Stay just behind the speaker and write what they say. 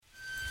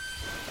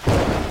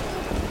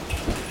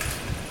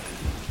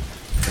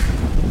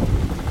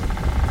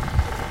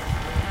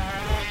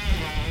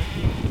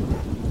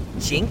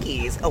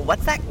Jinkies,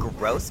 what's that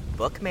gross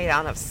book made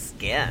out of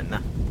skin?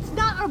 It's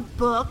not a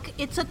book,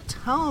 it's a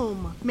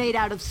tome made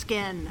out of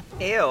skin.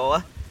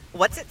 Ew.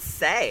 What's it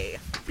say?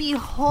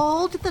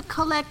 Behold the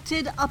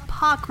collected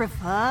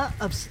apocrypha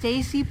of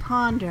Stacy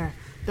Ponder,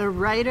 the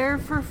writer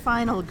for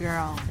Final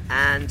Girl.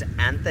 And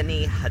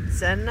Anthony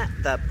Hudson,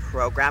 the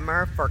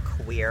programmer for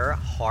Queer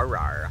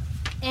Horror.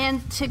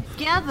 And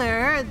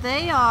together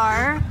they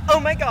are... Oh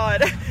my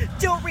god!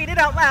 Don't read it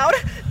out loud!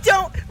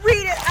 Don't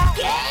read it out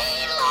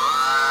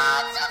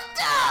Gaylords of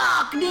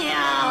Darkness!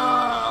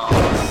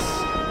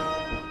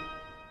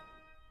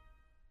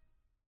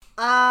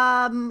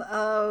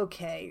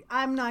 Okay.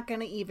 I'm not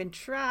gonna even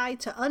try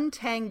to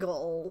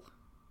untangle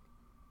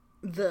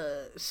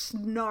the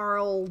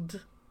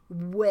snarled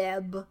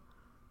web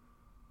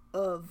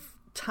of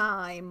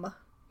time.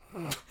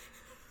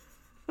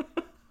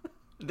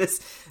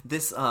 This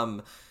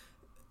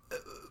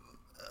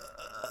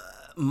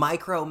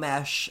micro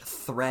mesh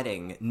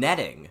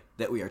netting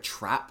that we are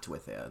trapped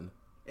within.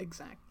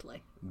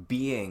 Exactly.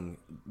 Being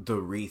the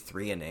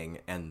re-3ing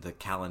and the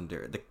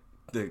calendar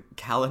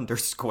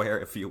square,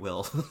 if you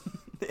will,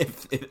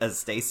 if as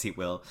Stacy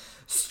will,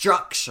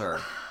 structure.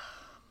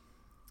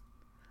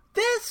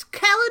 This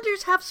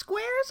calendars have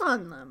squares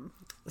on them.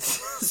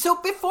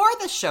 So before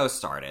the show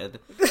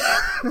started,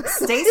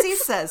 Stacy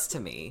says to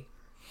me,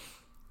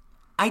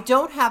 I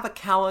don't have a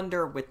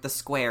calendar with the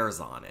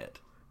squares on it.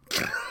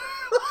 Well,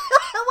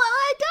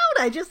 I don't.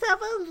 I just have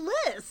a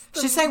list.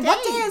 She's saying,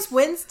 what day is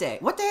Wednesday?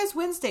 What day is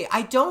Wednesday?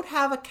 I don't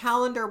have a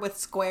calendar with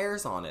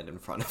squares on it in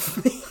front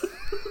of me.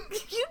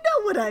 You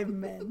know what I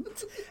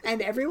meant.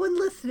 And everyone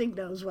listening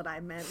knows what I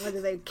meant, whether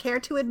they care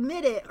to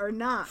admit it or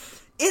not.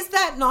 Is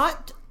that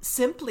not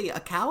simply a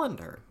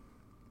calendar?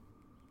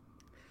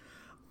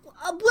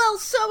 Well,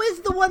 so is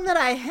the one that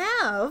I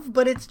have,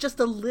 but it's just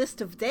a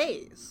list of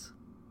days.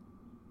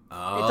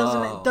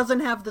 Oh. It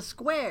doesn't have the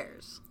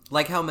squares.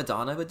 Like how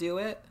Madonna would do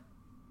it?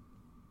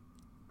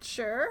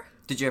 Sure.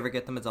 Did you ever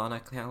get the Madonna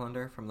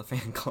calendar from the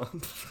fan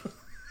club?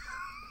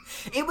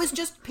 It was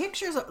just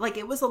pictures of, like,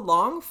 it was a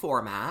long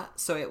format,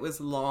 so it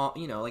was long,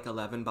 like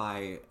 11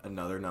 by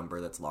another number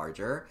that's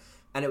larger,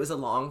 and it was a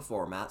long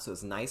format, so it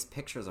was nice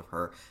pictures of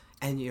her,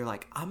 and you're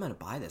like, I'm gonna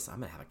buy this, I'm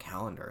gonna have a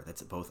calendar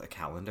that's both a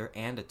calendar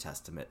and a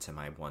testament to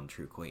my one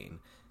true queen.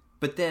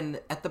 But then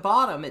at the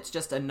bottom, it's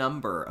just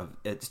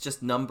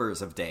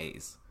numbers of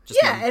days.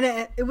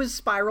 And it was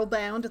spiral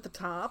bound at the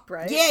top,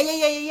 right?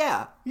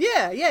 Yeah.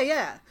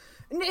 Yeah.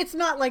 It's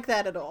not like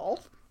that at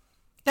all.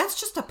 That's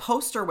just a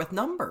poster with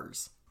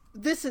numbers.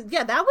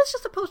 That was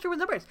just a poster with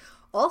numbers.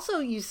 Also,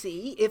 you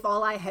see, if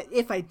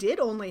I did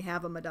only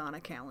have a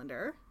Madonna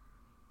calendar,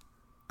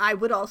 I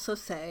would also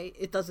say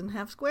it doesn't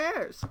have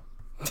squares.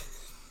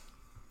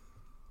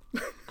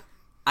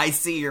 I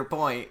see your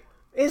point.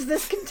 Is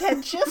this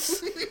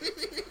contentious?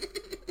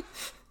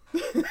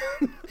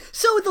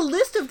 So the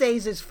list of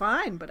days is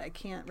fine, but I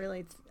can't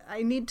really...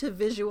 I need to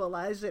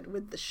visualize it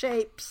with the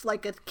shapes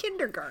like a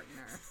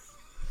kindergartner.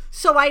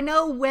 So I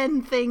know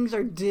when things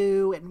are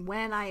due and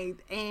when I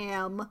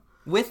am.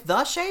 With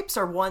the shapes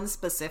or one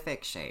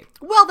specific shape?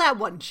 Well, that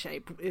one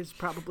shape is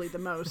probably the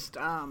most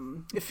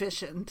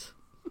efficient.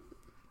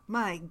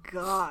 My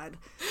God.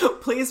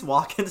 Please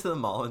walk into the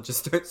mall and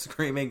just start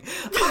screaming,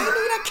 I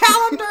need a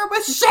calendar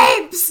with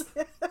shapes!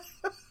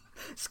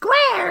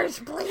 Squares,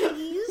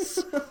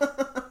 please!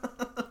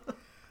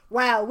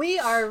 Wow, we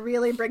are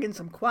really bringing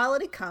some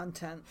quality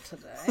content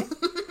today.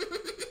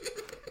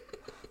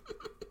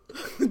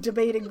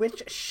 Debating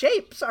which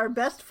shapes are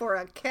best for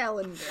a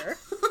calendar.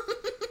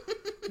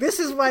 This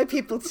is why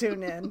people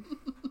tune in.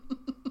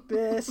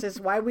 This is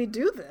why we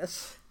do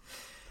this.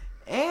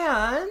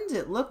 And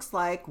it looks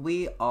like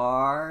we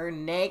are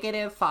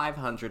negative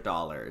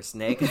 $500.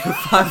 Negative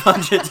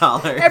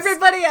 $500.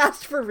 Everybody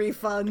asked for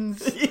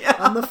refunds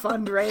on the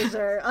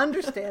fundraiser.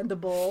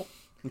 Understandable.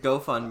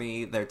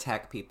 GoFundMe, their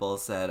tech people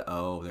said,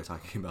 oh, they're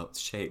talking about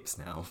shapes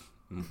now.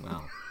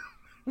 Well,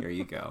 here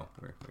you go.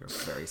 We're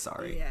very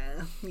sorry.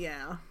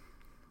 Yeah.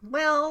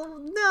 Well,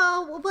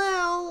 no,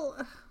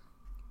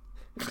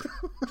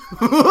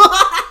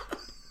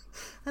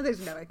 there's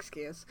no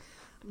excuse.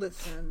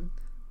 Listen,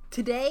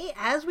 today,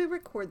 as we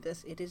record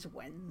this, it is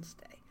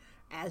Wednesday.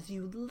 As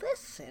you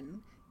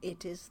listen,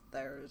 it is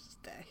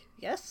Thursday.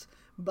 Yes?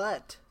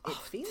 But it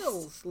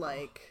feels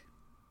like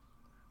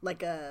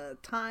a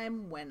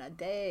time when a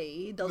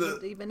day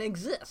doesn't even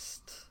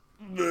exist.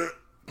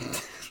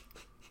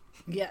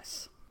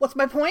 Yes. What's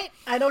my point?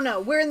 I don't know.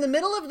 We're in the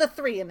middle of the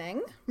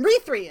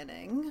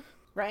re-3ing,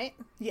 right?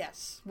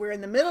 Yes. We're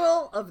in the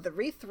middle of the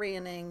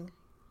re-3ing.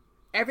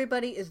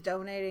 Everybody is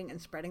donating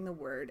and spreading the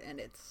word, and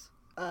it's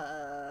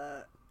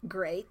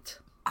great.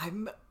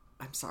 I'm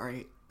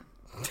sorry.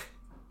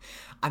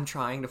 I'm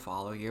trying to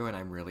follow you, and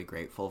I'm really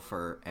grateful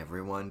for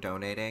everyone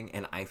donating,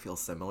 and I feel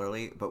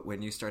similarly. But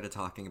when you started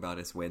talking about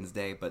it's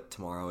Wednesday, but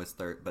tomorrow is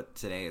but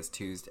today is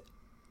Tuesday,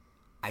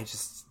 I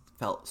just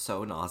felt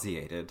so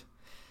nauseated.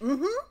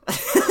 Mm-hmm.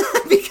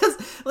 Because,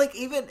 like,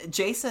 even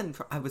Jason,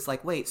 I was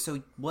like, wait,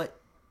 so what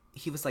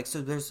he was like,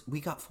 so we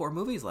got 4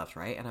 movies left,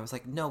 right? And I was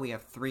like, no, we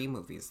have 3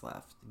 movies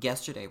left.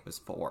 Yesterday was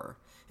 4.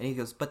 And he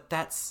goes, but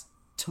that's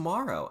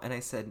tomorrow. And I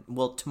said,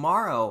 well,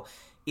 tomorrow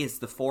is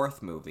the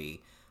 4th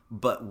movie,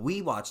 but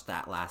we watched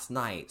that last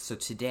night. So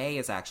today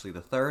is actually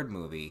the 3rd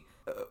movie.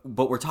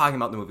 But we're talking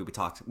about the movie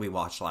we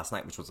watched last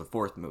night, which was the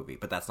 4th movie,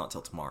 but that's not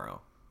till tomorrow.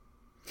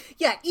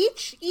 Yeah,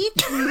 each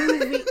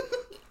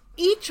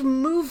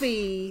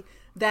movie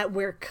that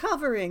we're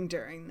covering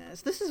during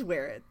this is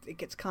where it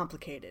gets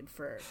complicated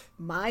for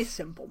my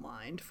simple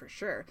mind, for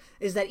sure,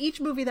 is that each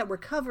movie that we're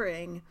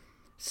covering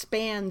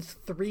spans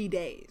 3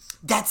 days.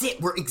 That's it.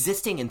 We're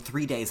existing in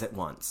 3 days at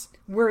once.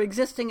 We're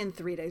existing in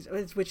 3 days,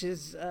 which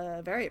is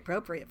very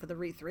appropriate for the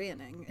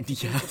re-threeing.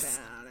 Yes.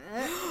 About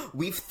it.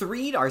 We've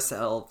threed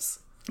ourselves.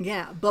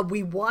 Yeah, but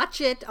we watch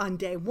it on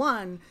day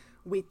 1,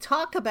 we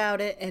talk about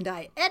it, and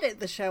I edit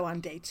the show on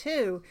day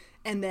 2,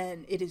 and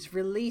then it is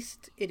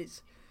released. It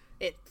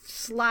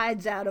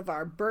slides out of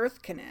our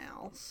birth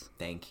canals.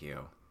 Thank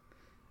you.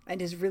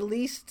 And is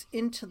released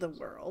into the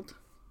world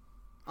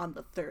on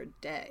the 3rd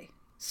day.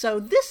 So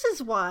this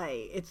is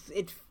why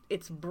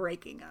it's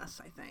breaking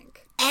us, I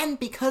think. And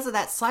because of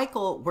that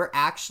cycle, we're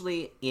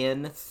actually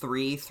in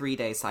 3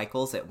 3-day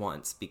cycles at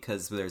once,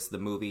 because there's the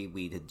movie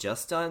we had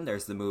just done,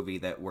 there's the movie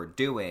that we're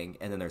doing,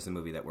 and then there's the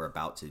movie that we're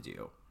about to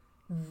do.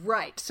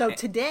 Right. So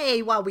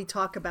today, while we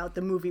talk about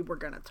the movie we're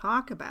going to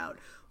talk about,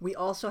 we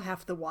also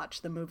have to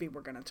watch the movie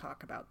we're going to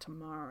talk about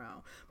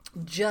tomorrow.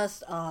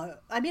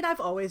 I've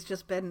always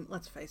just been,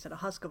 let's face it, a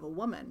husk of a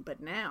woman,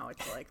 but now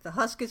it's like the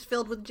husk is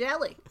filled with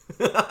jelly.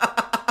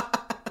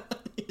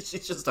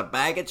 She's just a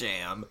bag of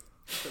jam.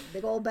 It's a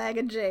big old bag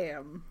of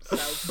jam.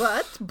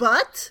 So,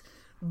 but,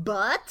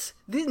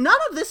 none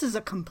of this is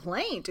a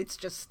complaint. It's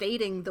just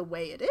stating the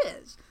way it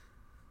is.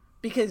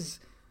 Because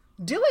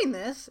doing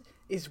this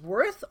is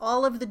worth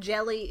all of the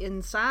jelly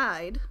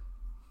inside,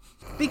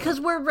 because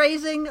we're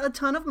raising a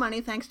ton of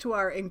money thanks to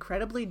our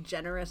incredibly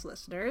generous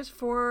listeners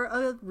for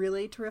a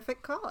really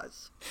terrific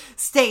cause.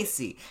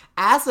 Stacy,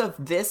 as of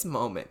this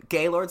moment,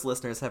 Gaylord's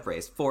listeners have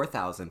raised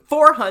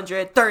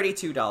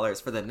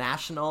 $4,432 for the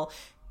National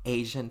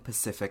Asian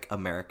Pacific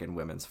American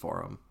Women's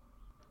Forum.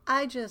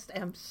 I just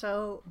am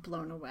so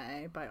blown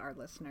away by our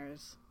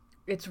listeners.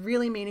 It's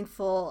really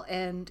meaningful,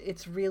 and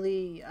it's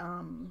really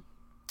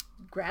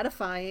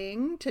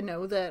gratifying to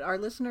know that our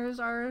listeners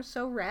are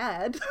so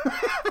rad.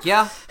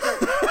 Yeah.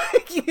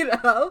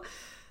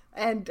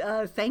 And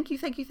thank you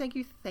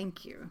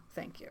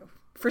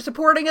for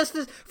supporting us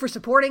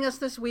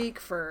this week,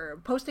 for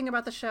posting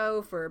about the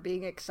show, for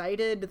being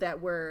excited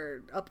that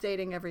we're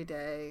updating every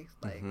day.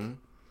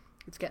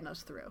 It's getting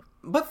us through.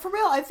 But for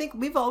real, I think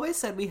we've always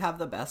said we have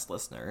the best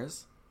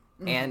listeners.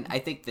 And I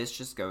think this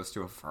just goes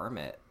to affirm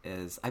it.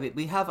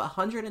 We have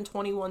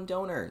 121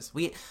 donors.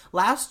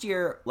 Last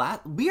year,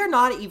 we are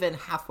not even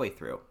halfway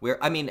through.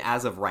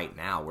 As of right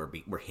now,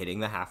 we're hitting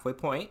the halfway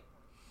point.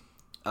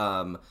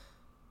 But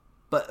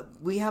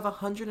we have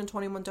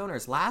 121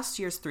 donors. Last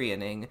year's 3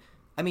 inning,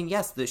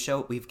 yes, the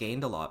show, we've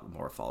gained a lot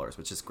more followers,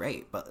 which is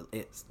great. But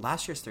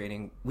last year's 3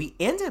 inning, we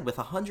ended with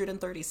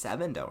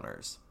 137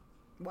 donors.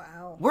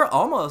 Wow.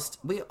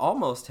 We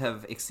almost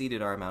have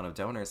exceeded our amount of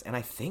donors, and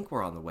I think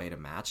we're on the way to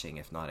matching,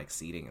 if not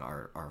exceeding,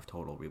 our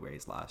total we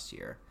raised last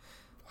year.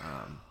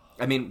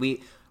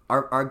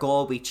 Our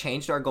goal, we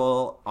changed our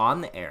goal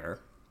on the air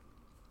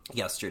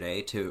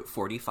yesterday to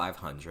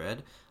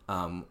 $4,500.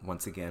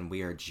 Once again,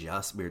 we're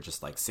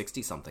just like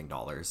 $60-something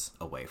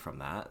away from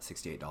that,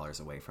 $68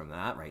 away from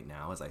that right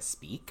now as I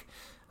speak.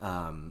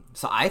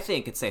 So I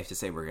think it's safe to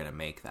say we're going to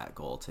make that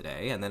goal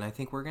today, and then I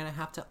think we're going to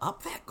have to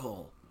up that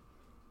goal.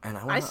 And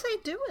I say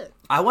do it.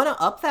 I want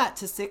to up that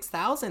to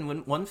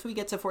 6,000. Once we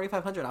get to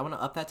 4,500, I want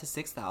to up that to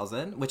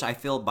 6,000, which I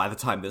feel by the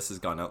time this has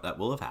gone out, that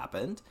will have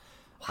happened.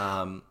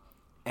 Wow.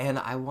 And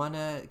I want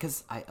to,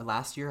 because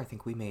last year I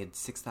think we made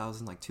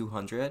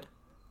 6,200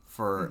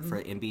 for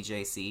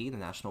NBJC, the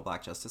National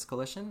Black Justice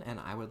Coalition, and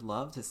I would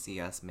love to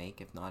see us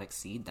make, if not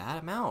exceed,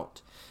 that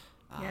amount.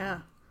 Yeah.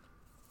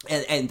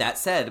 And that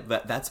said,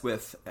 that's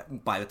with,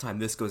 by the time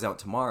this goes out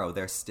tomorrow,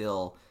 there's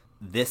still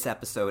this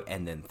episode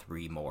and then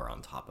 3 more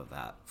on top of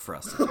that for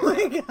us to do. Oh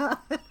my god.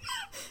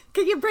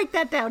 Can you break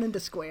that down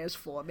into squares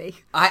for me?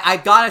 I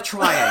got a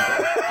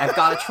triangle. I've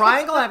got a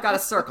triangle and I've got a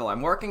circle.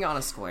 I'm working on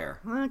a square.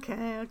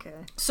 Okay.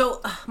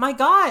 So, my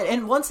god,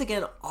 and once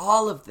again,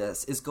 all of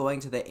this is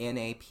going to the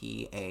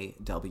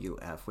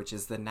NAPAWF, which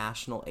is the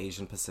National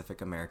Asian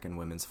Pacific American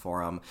Women's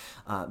Forum.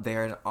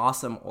 They're an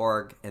awesome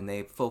org, and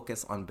they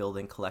focus on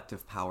building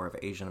collective power of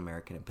Asian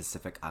American and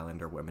Pacific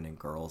Islander women and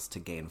girls to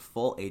gain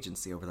full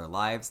agency over their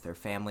lives, their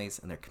families,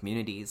 and their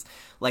communities.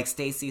 Like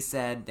Stacy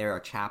said, there are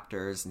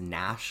chapters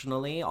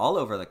nationally all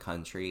over the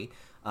country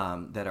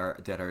that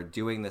are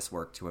doing this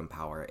work to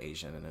empower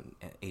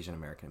Asian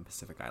American and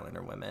Pacific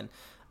Islander women.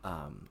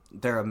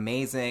 They're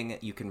amazing.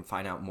 You can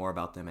find out more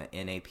about them at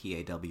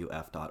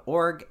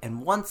napawf.org.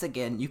 And once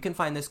again, you can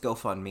find this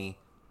GoFundMe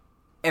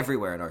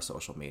everywhere in our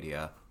social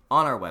media,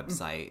 on our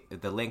website.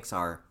 The links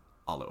are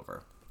all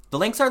over. The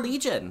links are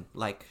legion,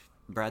 like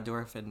Brad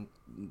Dourif and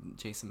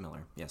Jason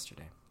Miller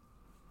yesterday.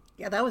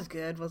 Yeah, that was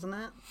good, wasn't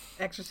it?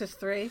 Exorcist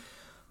 3.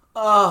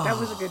 Oh.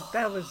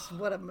 That was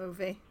what a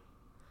movie.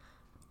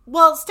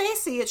 Well,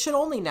 Stacey, it should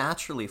only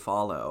naturally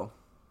follow.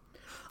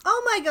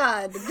 Oh my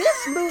god,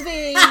 this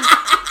movie.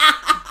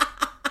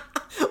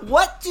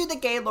 What do the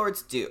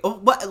Gaylords do?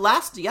 Oh,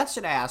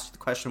 yesterday I asked the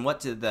question,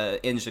 what did the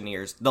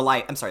engineers, the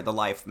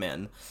life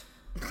men,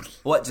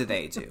 what do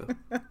they do?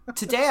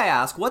 Today I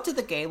ask, what did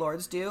the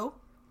Gaylords do?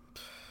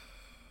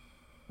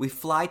 We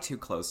fly too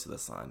close to the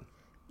sun.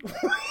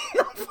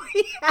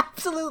 We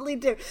absolutely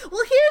do.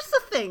 Well, here's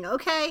the thing,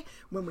 okay?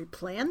 When we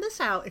plan this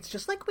out, it's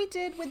just like we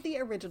did with the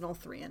original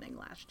 3-inning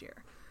last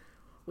year.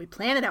 We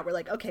plan it out. We're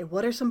like, okay,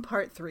 what are some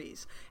part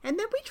 3s? And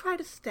then we try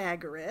to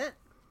stagger it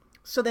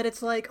so that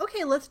it's like,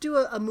 okay, let's do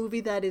a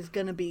movie that is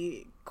going to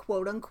be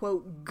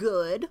quote-unquote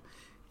good.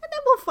 And then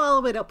we'll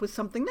follow it up with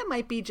something that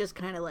might be just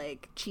kind of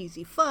like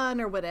cheesy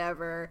fun or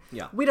whatever.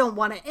 Yeah. We don't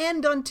want to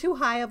end on too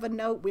high of a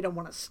note. We don't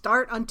want to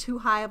start on too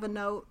high of a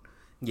note.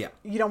 Yeah.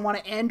 You don't want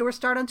to end or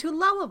start on too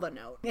low of a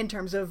note in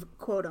terms of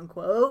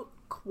quote-unquote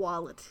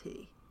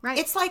quality. Right.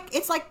 It's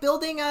like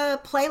building a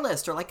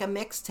playlist or like a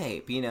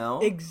mixtape, you know?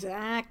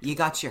 Exactly. You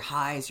got your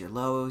highs, your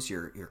lows,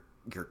 your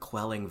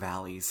quelling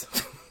valleys.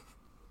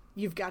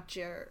 You've got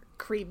your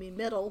creamy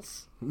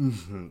middles.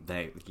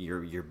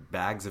 Your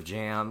bags of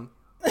jam.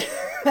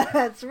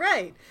 That's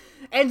right.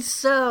 And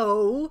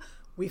so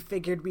we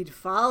figured we'd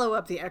follow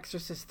up The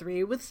Exorcist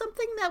 3 with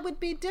something that would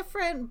be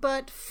different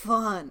but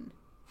fun.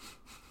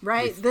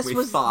 Right? This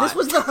was the hope. This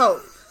was the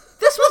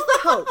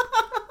hope.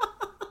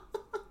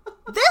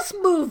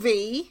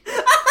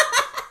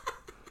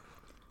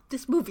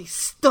 This movie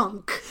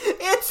stunk.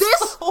 This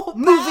so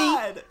movie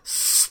bad.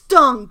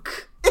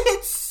 Stunk.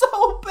 It's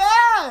so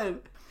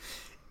bad.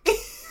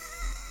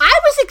 I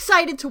was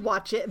excited to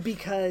watch it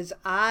because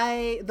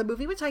the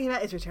movie we're talking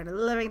about is Return of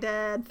the Living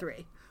Dead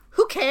 3.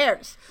 Who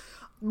cares?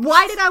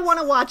 Why did I want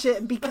to watch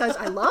it? Because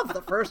I love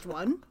the first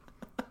one.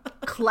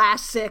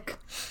 Classic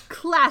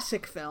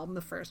film,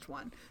 the first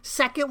one.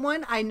 Second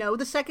one, I know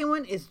the second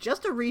one is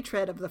just a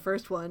retread of the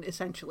first one,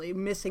 essentially,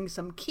 missing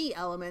some key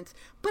elements,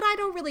 but I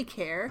don't really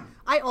care.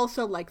 I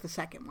also like the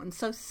second one,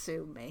 so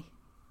sue me.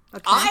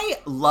 Okay? I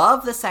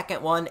love the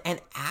second one, and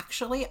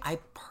actually, I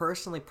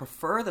personally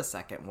prefer the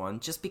second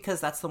one, just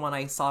because that's the one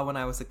I saw when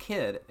I was a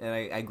kid, and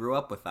I grew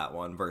up with that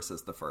one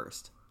versus the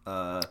first.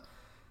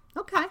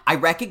 Okay. I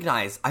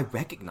recognize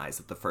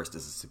that the first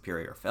is a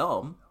superior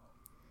film.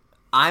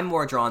 I'm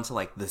more drawn to,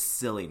 like, the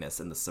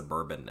silliness and the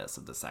suburbanness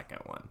of the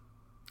second one.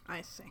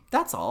 I see.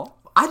 That's all.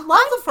 I love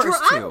the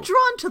first two. I'm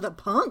drawn to the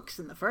punks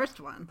in the first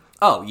one.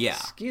 Oh, yeah.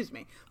 Excuse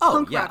me. Oh,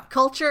 Punk yeah. rock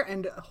culture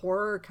and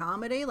horror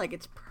comedy, like,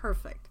 it's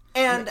perfect.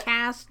 And the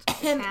cast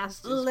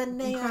is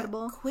Linnea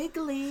incredible.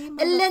 Quigley,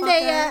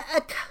 Linnea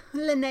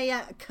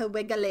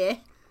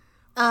Quigley,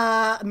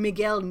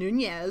 Miguel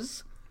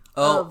Nunez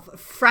Oh. of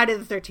Friday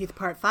the 13th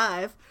Part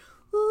 5.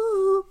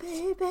 Ooh,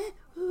 baby.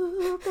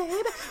 Ooh,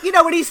 baby. You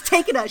know, when he's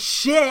taking a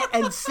shit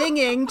and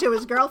singing to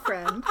his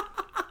girlfriend.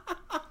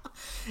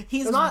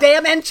 He's Those not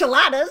damn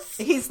enchiladas.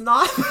 He's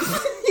not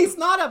he's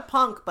not a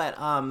punk, but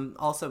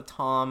also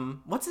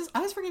Tom, I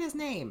always forget his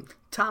name.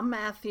 Tom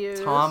Matthews.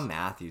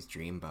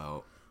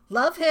 Dreamboat.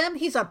 Love him.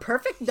 He's a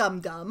perfect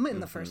dum-dum in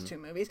the first two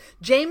movies.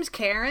 James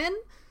Caan,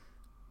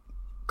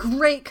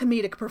 great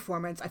comedic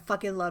performance. I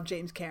fucking love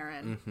James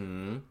Caan.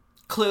 Mm-hmm.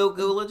 Clu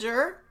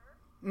Gulager.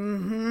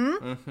 Mm-hmm.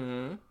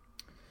 Mm-hmm.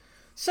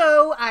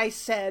 So I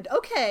said,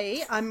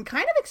 okay, I'm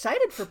kind of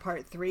excited for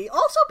Part 3.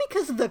 Also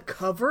because the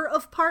cover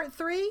of Part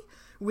 3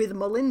 with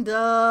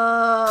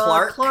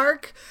Melinda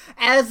Clark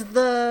as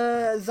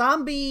the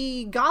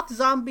goth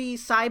zombie,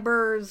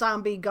 cyber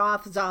zombie,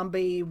 goth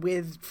zombie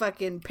with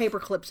fucking paper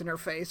clips in her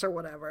face or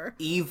whatever.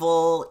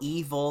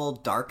 Evil,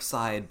 dark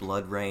side,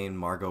 blood rain,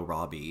 Margot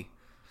Robbie.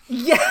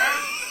 Yeah.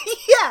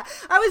 Yeah.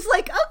 I was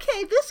like,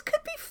 okay, this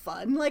could be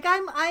fun. Like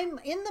I'm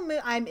in the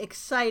mood. I'm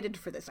excited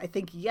for this. I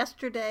think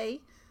yesterday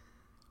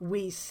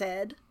we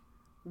said,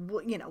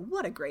 you know,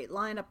 what a great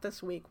lineup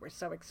this week. We're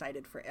so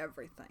excited for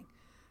everything.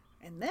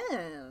 And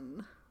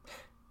then I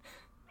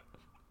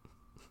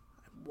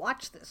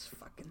watched this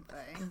fucking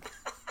thing.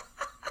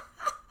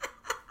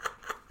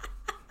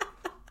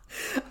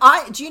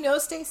 Do you know,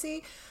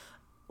 Stacey?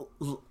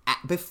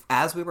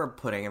 As we were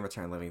putting in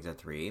Return of the Living Dead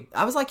 3,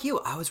 I was like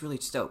you. I was really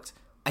stoked.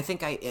 I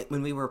think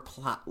when we were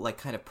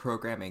kind of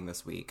programming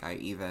this week, I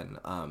even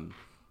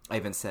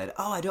said,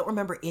 oh, I don't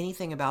remember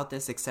anything about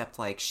this except,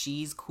 like,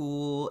 she's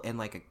cool and,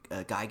 like,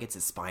 a guy gets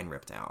his spine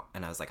ripped out.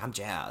 And I was like, I'm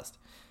jazzed.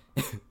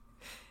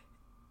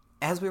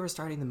 As we were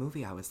starting the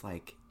movie, I was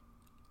like,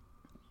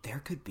 there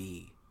could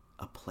be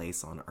a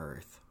place on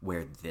Earth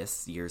where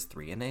this year's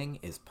 3-inning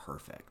is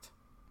perfect.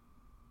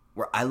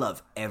 Where I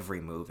love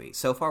every movie.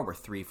 So far, we're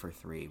 3 for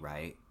 3,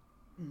 right?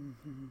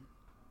 Mm-hmm.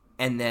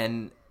 And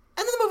then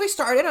the movie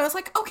started, and I was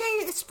like, okay,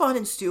 it's fun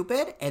and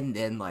stupid. And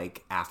then,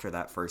 like, after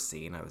that first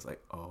scene, I was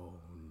like, oh,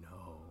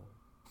 no.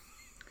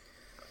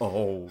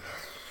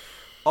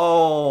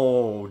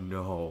 Oh,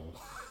 no.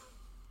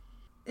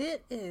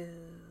 It is.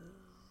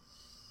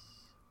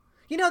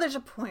 You know, there's a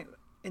point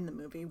in the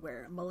movie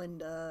where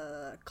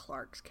Melinda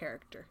Clarke's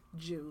character,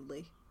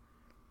 Julie,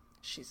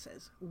 she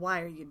says,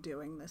 "Why are you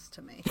doing this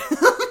to me?"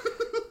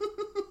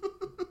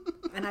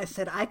 And I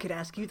said, I could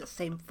ask you the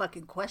same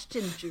fucking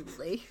question,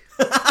 Julie.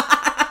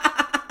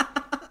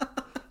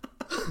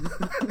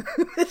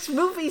 This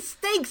movie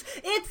stinks.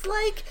 It's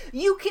like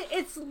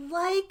it's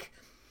like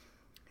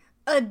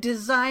a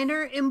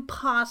designer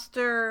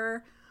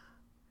imposter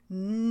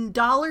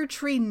Dollar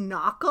Tree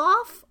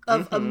knockoff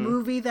of a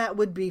movie that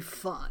would be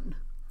fun.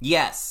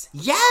 Yes.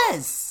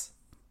 Yes!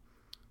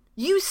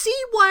 You see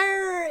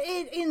where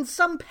in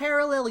some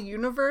parallel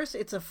universe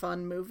it's a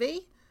fun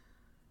movie,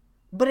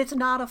 but it's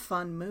not a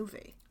fun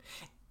movie.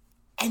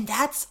 And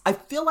I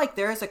feel like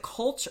there is a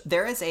culture,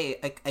 there is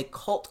a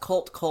cult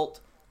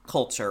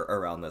culture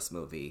around this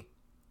movie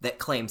that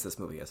claims this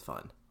movie is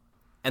fun.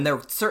 And there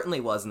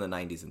certainly was in the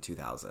 90s and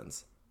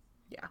 2000s.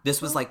 Yeah.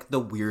 This was like the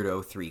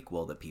weirdo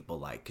threequel that people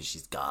like because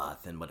she's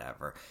goth and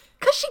whatever.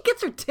 Because she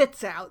gets her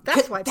tits out.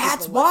 That's why.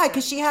 That's why.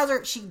 Because she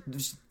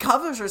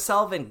covers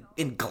herself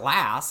in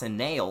glass and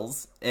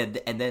nails, and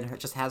then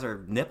just has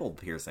her nipple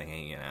piercing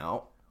hanging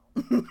out.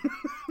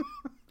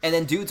 And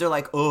then dudes are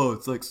like, "Oh,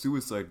 it's like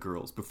Suicide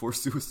Girls before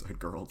Suicide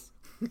Girls."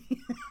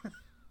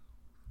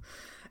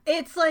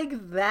 It's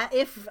like that.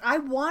 If I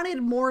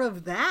wanted more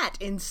of that,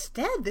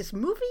 instead, this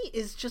movie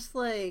is just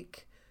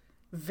like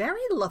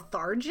very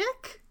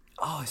lethargic.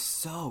 Oh, it's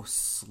so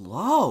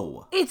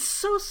slow. It's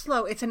so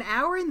slow. It's an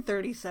hour and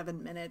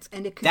 37 minutes,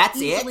 and it could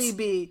easily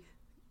be.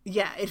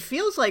 Yeah, it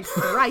feels like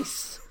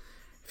thrice.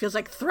 Feels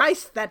like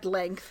thrice that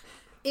length.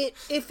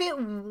 If it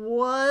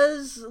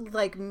was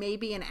like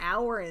maybe an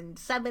hour and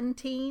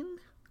 17,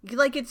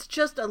 like it's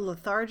just a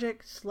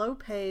lethargic,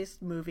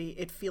 slow-paced movie.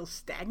 It feels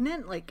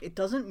stagnant, like it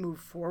doesn't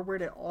move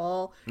forward at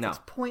all. No. It's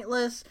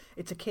pointless.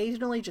 It's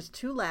occasionally just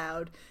too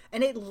loud.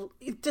 And it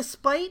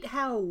despite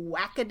how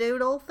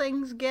wackadoodle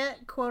things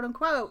get, quote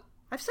unquote.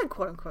 I've said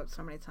quote unquote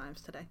so many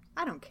times today.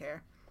 I don't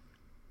care.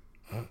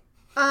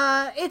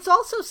 It's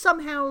also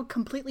somehow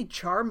completely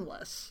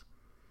charmless.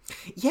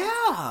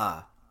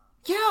 Yeah.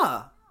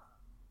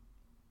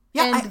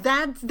 Yeah, and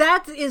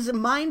that is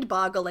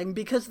mind-boggling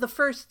because the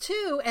first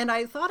two, and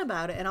I thought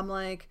about it, and I'm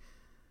like,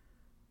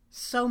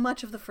 so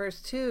much of the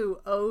first two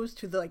owes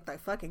to the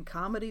fucking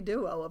comedy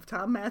duo of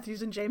Tom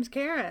Matthews and James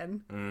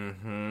Caan.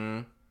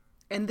 Mm-hmm.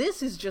 And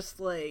this is just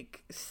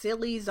like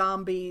silly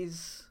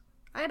zombies.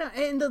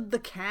 And the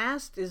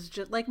cast is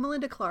just like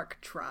Melinda Clarke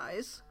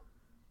tries.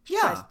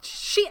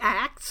 She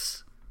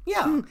acts.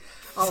 Yeah.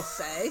 I'll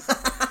say.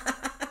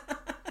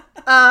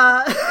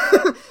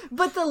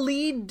 But the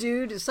lead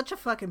dude is such a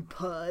fucking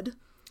pud.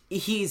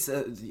 He's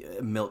a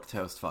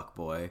milquetoast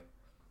fuckboy.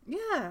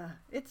 Yeah,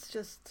 it's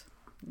just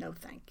no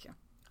thank you.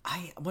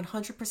 I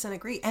 100%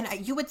 agree.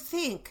 And you would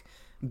think,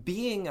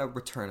 being a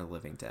Return of the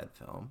Living Dead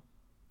film,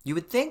 you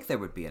would think there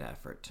would be an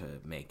effort to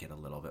make it a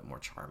little bit more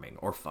charming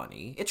or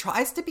funny. It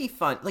tries to be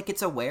fun. Like,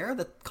 it's aware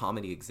that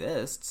comedy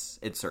exists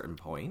at certain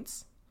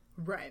points.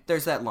 Right.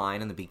 There's that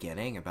line in the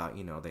beginning about,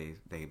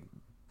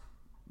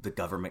 the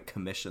government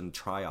commissioned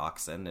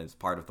trioxin as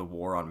part of the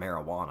war on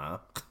marijuana.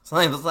 So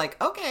I was like,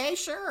 okay,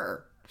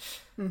 sure.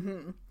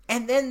 Mm-hmm.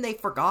 And then they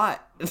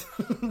forgot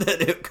that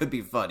it could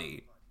be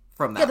funny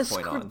from that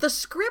point on. The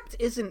script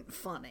isn't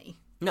funny.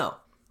 No.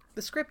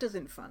 The script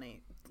isn't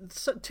funny.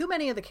 So, too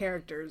many of the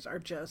characters are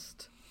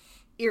just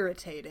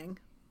irritating.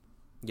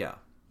 Yeah.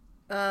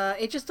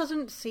 It just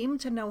doesn't seem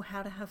to know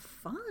how to have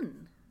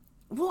fun.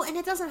 Well, and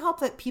it doesn't help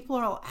that people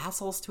are all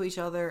assholes to each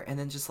other and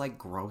then just,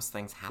 gross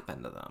things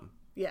happen to them.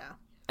 Yeah.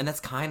 And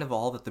that's kind of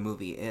all that the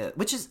movie is.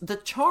 Which is, the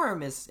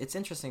charm is, it's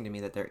interesting to me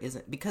that there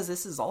isn't, because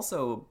this is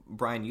also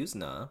Brian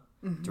Yuzna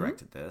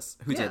directed this,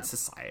 who did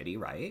Society,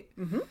 right?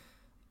 Mm-hmm.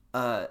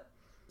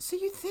 So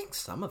you'd think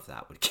some of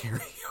that would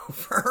carry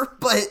over,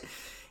 but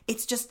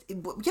it's just,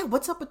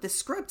 what's up with this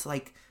script?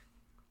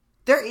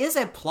 There is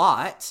a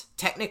plot,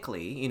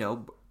 technically,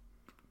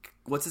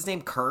 what's his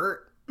name?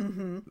 Kurt?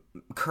 Mm-hmm.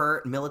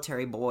 Kurt,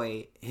 military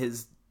boy,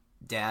 his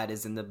dad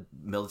is in the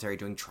military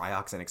doing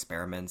trioxin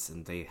experiments,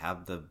 and they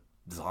have the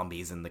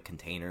zombies in the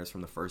containers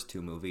from the first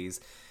two movies,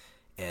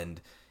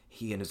 and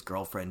he and his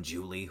girlfriend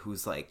Julie,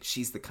 who's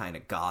she's the kind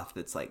of goth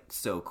that's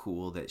so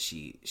cool that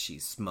she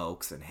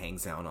smokes and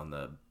hangs out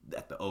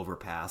at the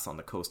overpass on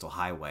the coastal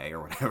highway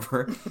or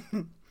whatever.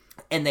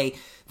 And they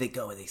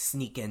go and they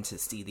sneak in to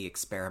see the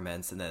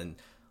experiments, and then,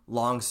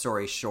 long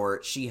story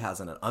short, she has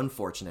an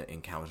unfortunate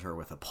encounter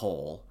with a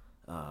pole,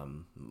 a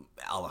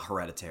la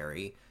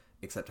Hereditary,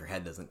 except her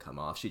head doesn't come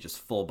off. She just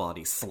full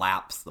body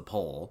slaps the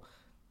pole,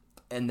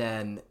 and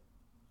then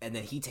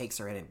he takes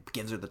her in and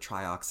gives her the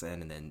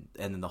trioxin, and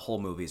then the whole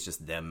movie is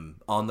just them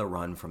on the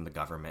run from the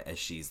government as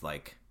she's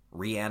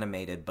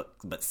reanimated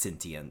but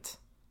sentient.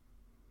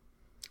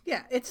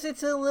 Yeah, it's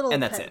a little,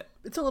 and that's it.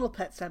 It's a little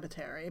Pet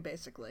Cemetery,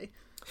 basically.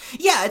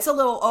 Yeah, it's a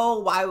little,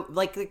 why,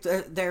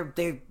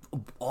 they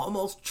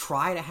almost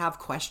try to have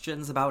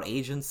questions about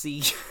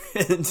agency,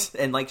 and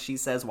she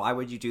says, why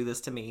would you do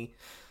this to me?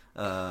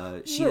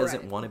 She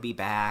doesn't want to be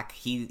back.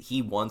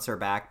 He wants her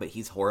back, but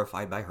he's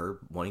horrified by her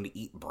wanting to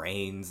eat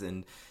brains,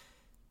 and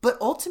But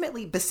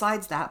ultimately,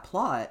 besides that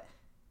plot,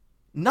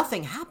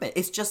 nothing happened.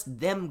 It's just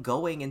them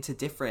going into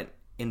different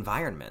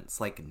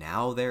environments. Like,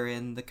 now they're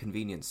in the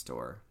convenience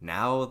store.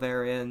 Now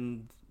they're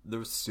in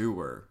the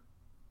sewer.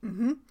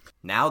 Mm-hmm.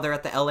 Now they're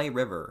at the LA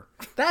River.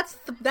 That's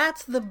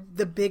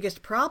the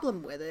biggest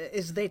problem with it,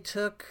 is they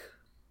took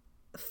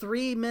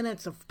 3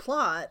 minutes of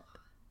plot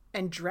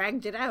and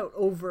dragged it out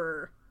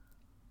over,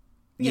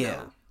 you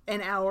know,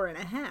 an hour and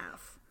a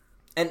half.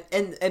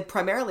 And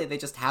primarily they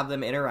just have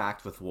them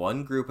interact with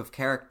one group of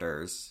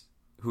characters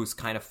who's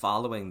kind of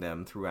following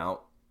them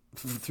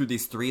through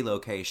these 3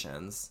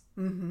 locations.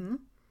 Mm-hmm.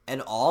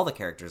 And all the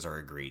characters are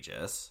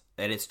egregious.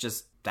 And it's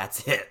just,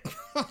 that's it.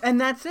 And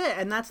that's it.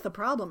 And that's the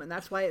problem. And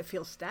that's why it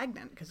feels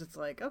stagnant. Because it's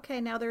like,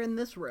 okay, now they're in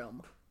this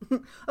room.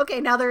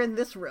 Okay, now they're in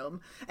this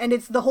room. And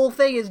it's the whole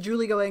thing is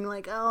Julie going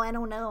like, oh, I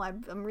don't know.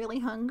 I'm really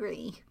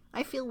hungry.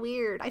 I feel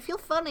weird. I feel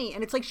funny.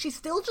 And it's like, she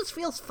still just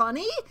feels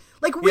funny?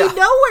 Like, we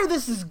know where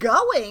this is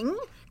going.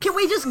 Can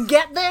we just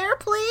get there,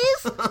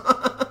 please?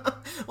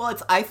 Well,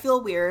 it's I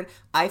feel weird.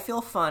 I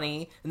feel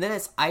funny. And then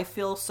it's I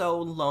feel so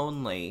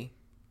lonely.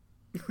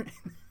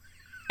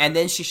 And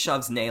then she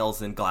shoves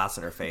nails and glass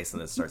in her face and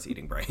then starts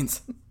eating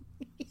brains.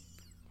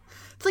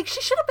 It's like,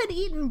 she should have been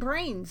eating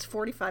brains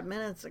 45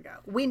 minutes ago.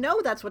 We know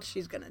that's what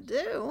she's gonna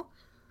do.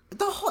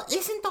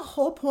 Isn't the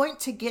whole point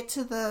to get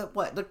to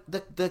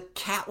the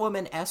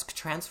Catwoman-esque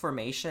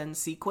transformation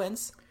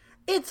sequence?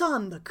 It's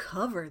on the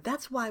cover.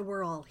 That's why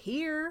we're all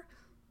here.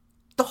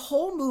 The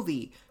whole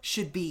movie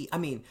should be, I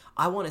mean,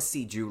 I want to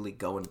see Julie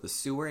go into the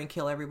sewer and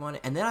kill everyone,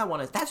 and then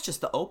that's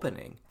just the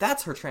opening.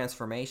 That's her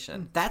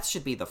transformation. That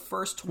should be the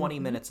first 20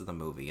 minutes of the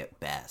movie at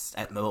best,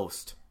 at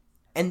most.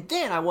 And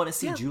then I want to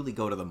see Julie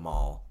go to the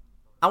mall.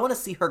 I want to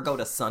see her go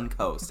to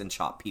Suncoast and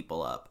chop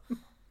people up.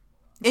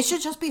 It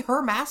should just be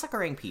her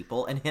massacring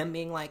people and him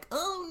being like,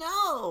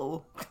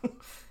 oh no.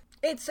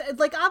 It's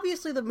like,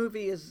 obviously the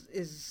movie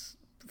is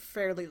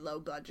fairly low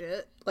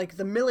budget. Like,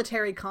 the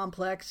military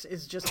complex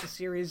is just a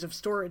series of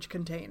storage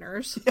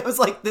containers. It was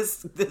like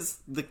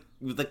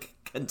the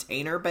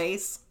container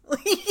base.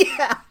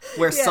 Yeah.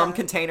 Where some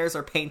containers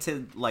are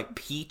painted like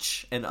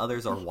peach and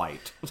others are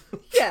white.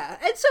 Yeah.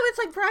 And so it's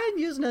like Brian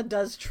Yuzna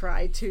does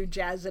try to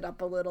jazz it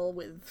up a little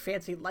with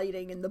fancy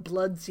lighting, and the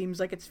blood seems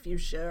like it's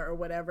fuchsia or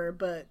whatever,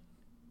 but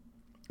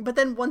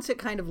then once it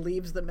kind of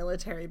leaves the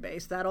military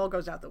base, that all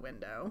goes out the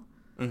window.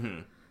 Mm-hmm.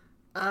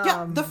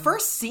 Yeah, the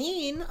first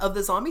scene of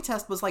the zombie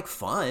test was like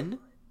fun,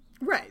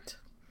 right?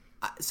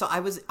 So I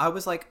was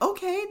like,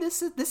 okay,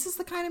 this is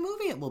the kind of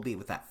movie it will be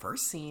with that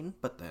first scene,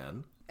 but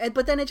then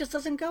it just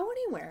doesn't go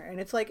anywhere,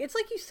 and it's like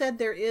you said,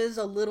 there is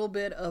a little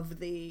bit of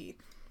the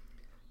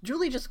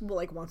Julie just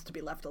like wants to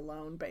be left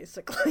alone,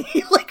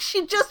 basically. Like,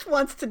 she just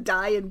wants to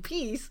die in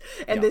peace,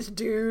 and this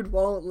dude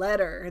won't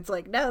let her. It's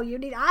like, no,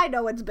 I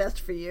know what's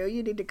best for you.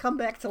 You need to come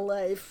back to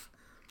life.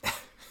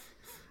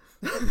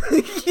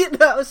 You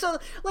know, so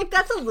like,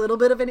 that's a little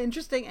bit of an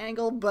interesting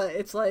angle, but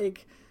it's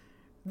like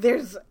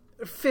there's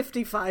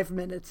 55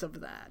 minutes of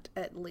that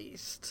at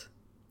least,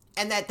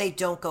 and that they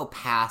don't go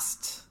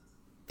past.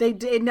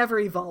 It never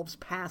evolves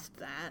past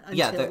that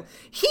until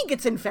he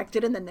gets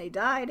infected and then they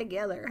die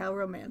together. How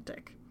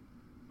romantic.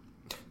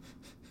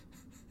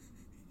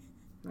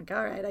 Like,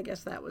 all right, I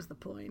guess that was the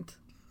point.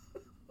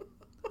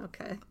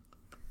 Okay.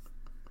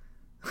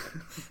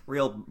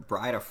 Real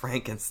Bride of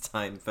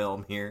Frankenstein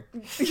film here.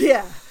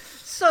 Yeah.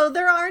 So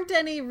there aren't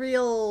any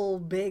real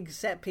big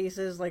set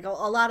pieces. Like, a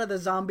lot of the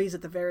zombies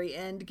at the very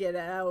end get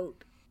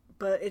out,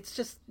 but it's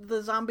just,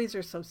 the zombies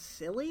are so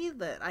silly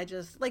that I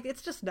just, like,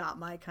 it's just not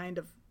my kind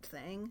of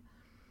thing.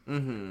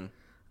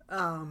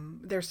 Mm-hmm.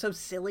 They're so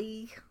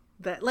silly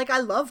that, like, I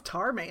love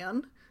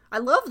Tarman. I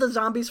love the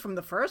zombies from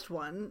the first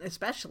one,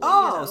 especially.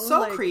 Oh, you know?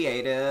 so like,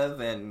 creative,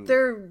 and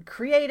they're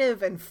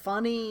creative and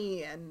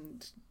funny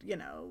and, you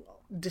know,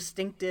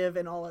 distinctive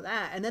and all of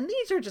that. And then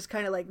these are just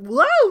kind of like,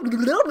 whoa, like,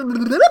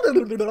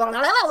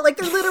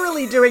 they're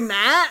literally doing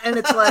that, and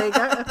it's like,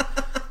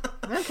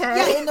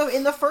 okay. Yeah,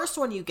 in the first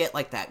one you get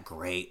like that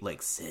great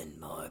like send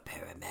more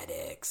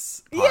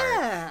paramedics part.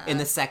 Yeah. In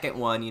the second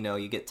one, you know,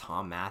 you get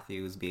Tom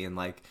Matthews being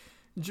like,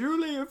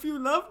 Julie, if you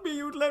love me,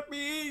 you'd let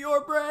me eat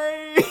your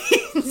brains.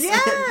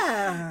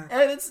 Yeah.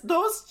 And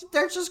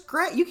they're just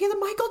great. You get the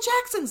Michael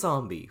Jackson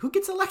zombie who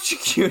gets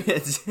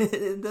electrocuted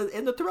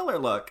in the Thriller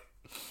look.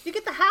 You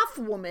get the half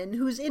woman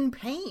who's in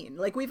pain.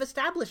 Like, we've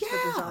established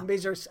that the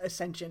zombies are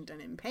sentient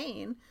and in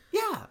pain.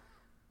 Yeah.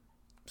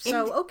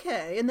 So,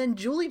 okay. And then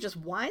Julie just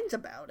whines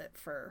about it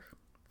for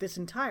this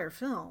entire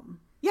film.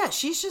 Yeah,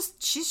 she's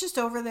just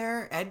over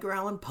there, Edgar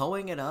Allan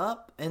Poeing it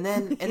up, and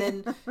then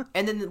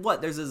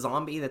what? There's a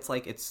zombie that's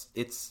like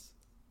it's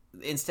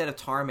instead of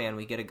Tarman,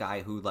 we get a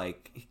guy who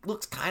like he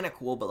looks kind of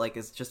cool, but like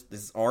it's just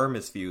his arm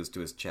is fused to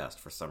his chest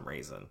for some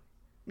reason.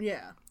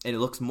 Yeah, and it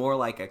looks more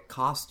like a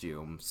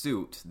costume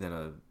suit than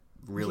a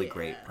really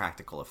great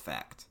practical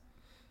effect.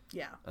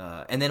 Yeah,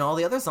 and then all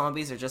the other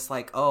zombies are just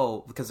like,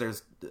 oh, because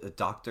there's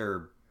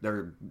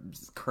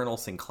Colonel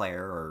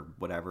Sinclair or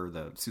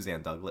whatever,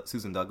 Susan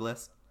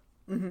Douglas.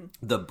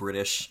 the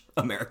British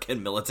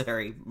American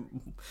military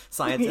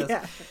scientist.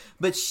 Yeah.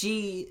 But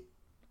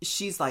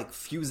she's like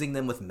fusing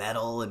them with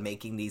metal and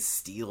making these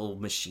steel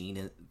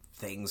machine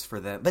things for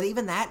them. But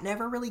even that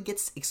never really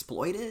gets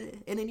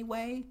exploited in any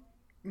way.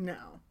 No.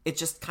 It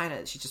just kind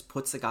of, she just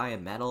puts the guy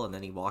in metal and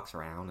then he walks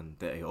around and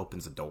he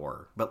opens a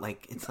door. But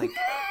like, it's like...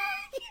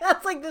 Yeah,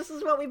 it's like, this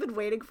is what we've been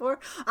waiting for.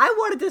 I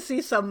wanted to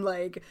see some,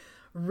 like,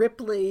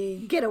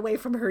 Ripley get away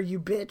from her,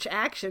 you bitch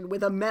action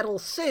with a metal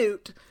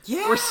suit.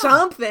 Yeah. Or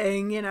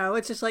something, you know.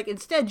 It's just like,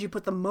 instead you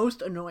put the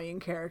most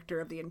annoying character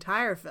of the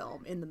entire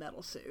film in the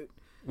metal suit.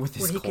 With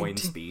his coin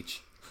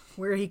speech.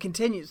 Where he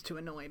continues to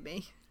annoy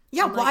me.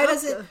 Yeah, I'm why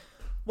like,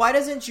 why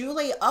doesn't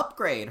Julie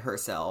upgrade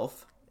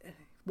herself?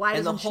 Why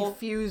And doesn't the whole- she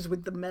fuse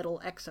with the metal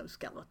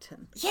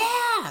exoskeleton?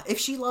 Yeah! If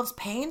she loves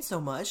pain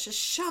so much, just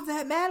shove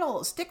that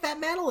metal, stick that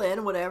metal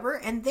in, whatever,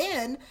 and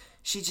then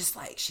she's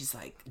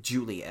like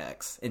Julie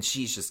X, and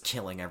she's just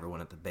killing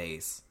everyone at the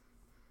base.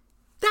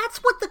 That's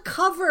what the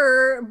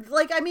cover,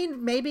 like, I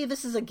mean, maybe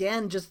this is,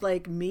 again, just,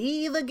 like,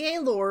 me, the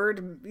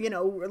Gaylord, you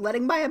know,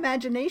 letting my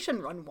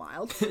imagination run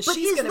wild. But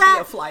She's gonna that...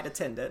 be a flight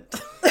attendant.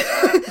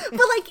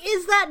 But, like,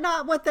 is that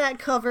not what that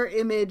cover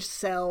image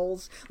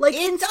sells? Like,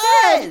 It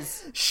instead,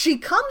 does! she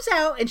comes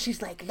out and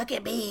she's like, look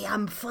at me,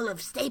 I'm full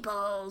of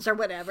staples, or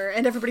whatever.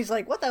 And everybody's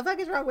like, what the fuck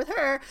is wrong with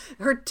her?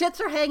 Her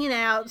tits are hanging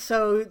out,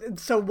 so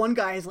one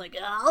guy is like,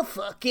 I'll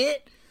fuck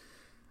it.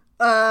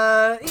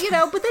 You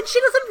know, but then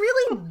she doesn't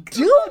really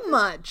do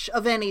much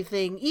of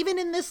anything, even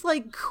in this,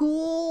 like,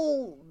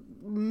 cool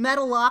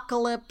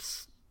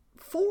Metalocalypse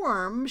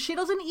form. She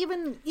doesn't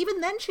even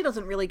then she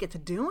doesn't really get to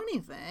do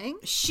anything.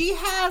 She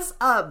has,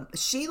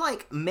 she,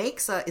 like,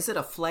 makes is it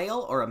a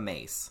flail or a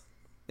mace?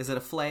 Is it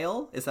a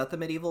flail? Is that the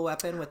medieval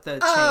weapon with the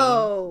chain?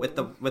 Oh. With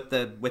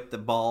the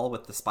ball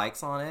with the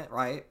spikes on it,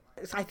 right?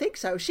 I think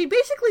so. She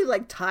basically,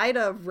 like, tied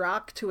a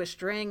rock to a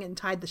string and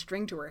tied the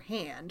string to her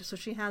hand, so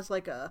she has,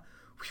 like, a...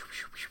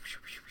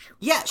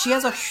 Yeah, she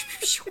has a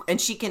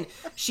and she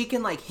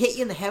can like hit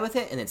you in the head with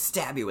it and then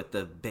stab you with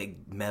the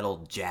big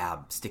metal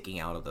jab sticking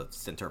out of the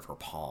center of her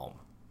palm.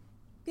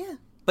 Yeah.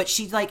 But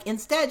she like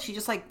instead she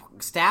just like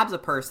stabs a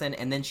person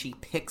and then she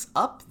picks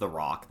up the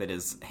rock that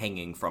is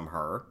hanging from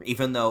her,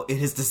 even though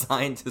it is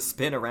designed to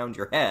spin around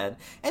your head,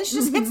 and she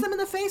just hits them in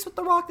the face with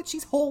the rock that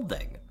she's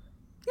holding.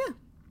 Yeah.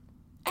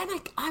 And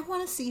I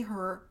want to see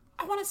her.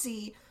 I want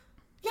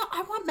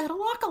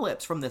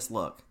Metalocalypse from this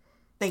look.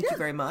 Thank you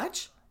very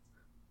much.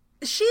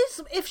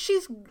 If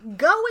she's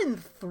going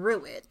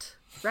through it,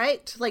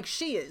 right? Like,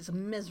 she is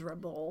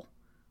miserable,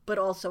 but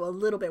also a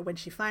little bit when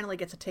she finally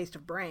gets a taste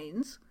of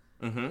brains.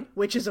 Mm-hmm.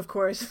 Which is, of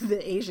course,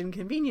 the Asian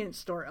convenience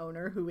store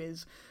owner who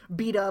is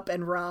beat up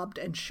and robbed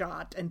and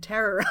shot and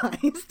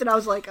terrorized. And I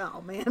was like,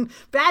 oh, man,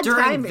 bad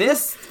timing. During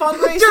this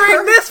fundraiser?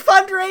 During this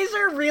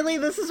fundraiser? Really?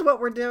 This is what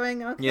we're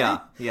doing? Okay.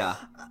 Yeah.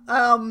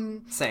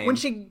 Same. When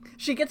she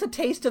gets a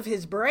taste of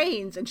his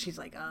brains, and she's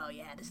like, oh,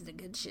 yeah, this is the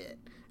good shit.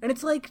 And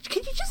it's like,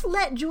 can you just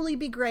let Julie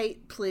be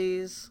great,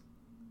 please?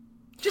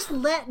 Just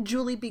let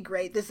Julie be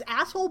great. This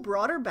asshole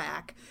brought her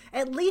back.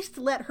 At least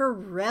let her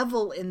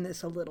revel in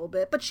this a little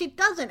bit. But she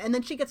doesn't. And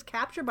then she gets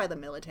captured by the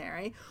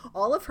military.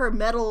 All of her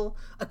metal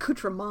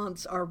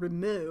accoutrements are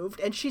removed.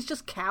 And she's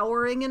just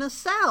cowering in a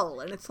cell.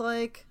 And it's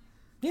like...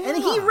 Yeah.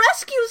 And he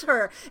rescues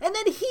her. And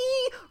then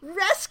he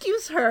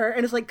rescues her.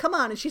 And it's like, come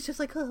on. And she's just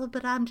like, oh,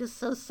 but I'm just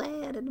so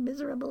sad and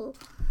miserable.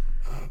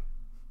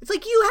 It's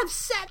like, you have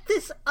set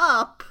this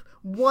up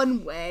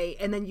one way,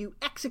 and then you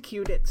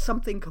execute it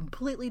something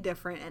completely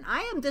different, and I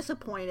am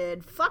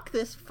disappointed. Fuck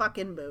this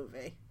fucking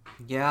movie.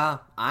 Yeah,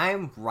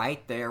 I'm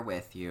right there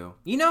with you.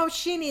 You know,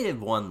 she needed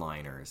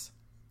one-liners.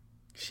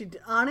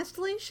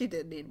 Honestly, she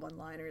did need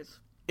one-liners.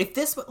 If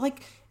this,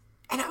 like,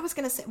 and I was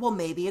gonna say, well,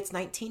 maybe it's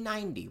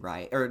 1990,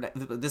 right? Or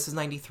this is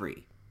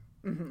 93.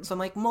 Mm-hmm. So I'm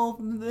like, well,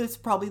 it's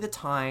probably the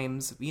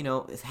times, you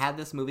know, had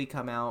this movie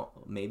come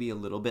out maybe a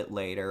little bit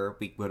later,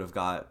 we would have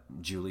got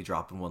Julie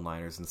dropping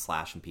one-liners and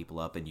slashing people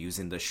up and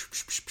using the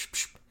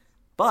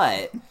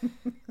but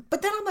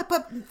then I'm like,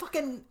 but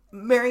fucking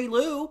Mary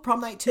Lou,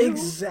 Prom Night 2.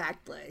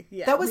 Exactly.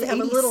 Yeah. That was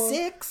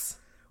 86.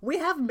 We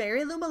have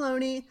Mary Lou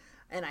Maloney,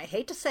 and I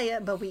hate to say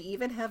it, but we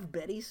even have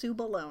Betty Sue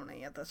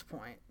Baloney at this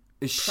point.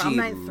 She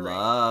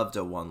loved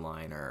a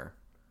one-liner.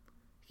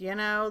 You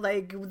know,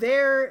 like,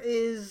 there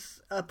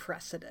is a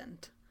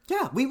precedent.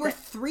 Yeah, we were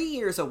 3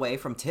 years away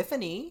from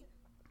Tiffany.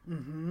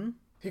 Mm-hmm.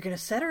 You're going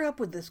to set her up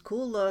with this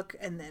cool look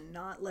and then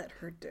not let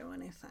her do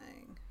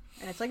anything.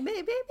 And it's like,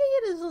 maybe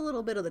it is a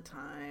little bit of the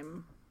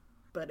time,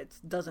 but it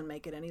doesn't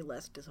make it any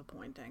less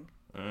disappointing.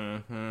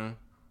 Mm-hmm.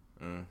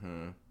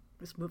 Mm-hmm.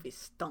 This movie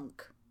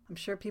stunk. I'm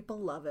sure people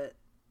love it.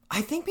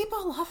 I think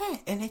people love it,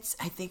 and I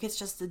think it's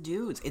just the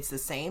dudes. It's the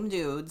same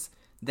dudes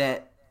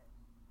that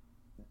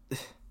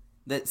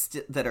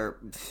are,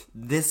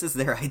 this is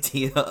their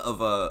idea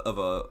of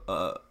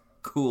a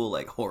cool,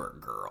 like, horror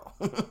girl.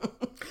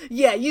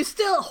 Yeah,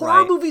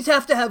 horror movies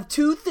have to have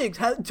two things.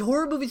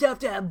 Horror movies have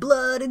to have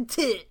blood and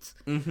tits.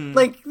 Mm-hmm.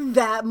 Like,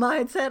 that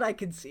mindset, I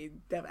can see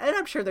that. And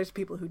I'm sure there's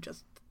people who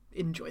just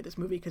enjoy this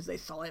movie because they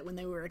saw it when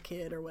they were a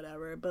kid or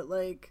whatever. But,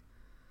 like,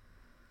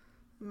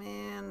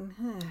 Man,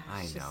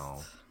 I it's know.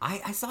 just-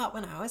 I saw it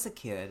when I was a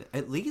kid.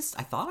 At least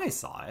I thought I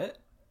saw it.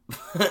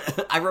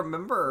 I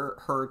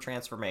remember her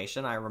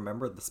transformation. I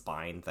remember the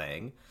spine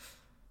thing.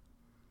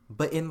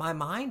 But in my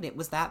mind, it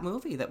was that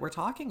movie that we're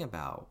talking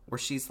about, where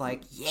she's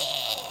like,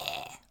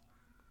 yeah,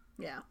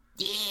 Yeah.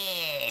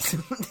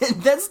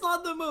 that's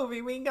not the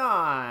movie we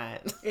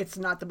got. It's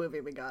not the movie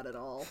we got at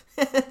all.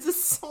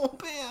 It's so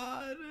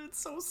bad.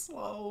 It's so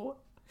slow.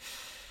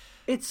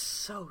 It's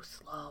so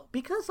slow.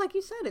 Because, like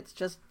you said, it's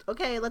just,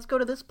 okay, let's go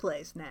to this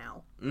place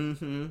now.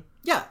 Mm-hmm.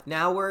 Yeah,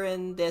 now we're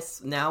in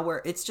this,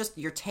 it's just,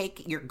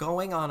 you're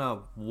going on a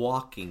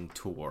walking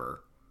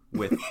tour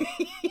with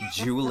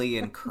Julie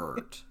and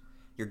Kurt.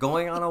 You're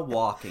going on a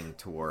walking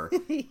tour.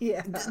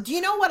 Yeah. Do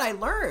you know what I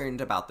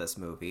learned about this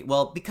movie?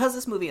 Well, because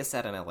this movie is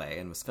set in LA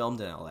and was filmed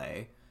in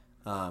LA,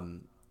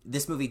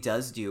 this movie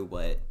does do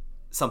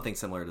something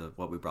similar to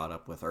what we brought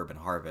up with Urban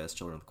Harvest,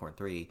 Children of the Corn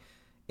 3,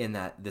 in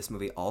that this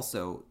movie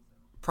also,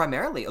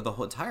 primarily, the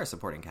whole entire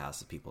supporting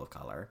cast is people of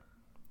color.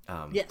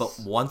 Yes. But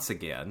once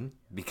again,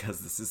 because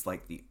this is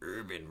like the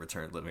urban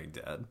Return of the Living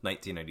Dead,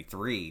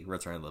 1993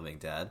 Return of the Living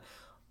Dead,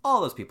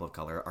 all those people of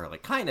color are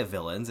like kind of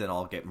villains and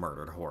all get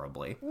murdered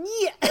horribly.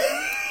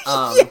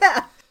 Yeah.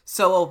 Yeah.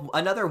 So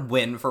another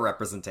win for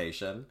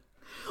representation.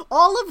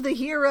 All of the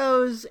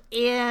heroes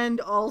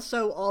and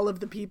also all of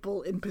the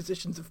people in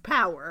positions of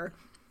power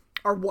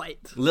are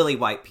white. Lily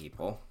white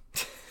people.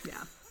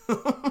 Yeah.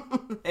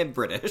 And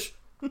British.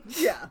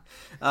 Yeah.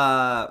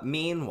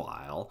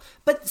 Meanwhile,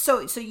 but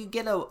so you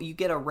get a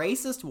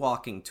racist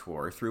walking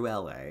tour through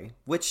LA,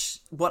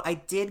 which what I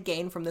did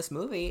gain from this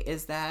movie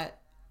is that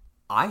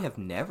I have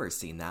never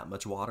seen that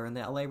much water in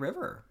the LA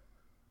River.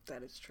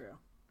 That is true.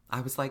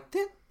 I was like,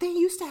 they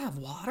used to have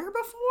water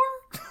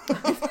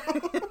before?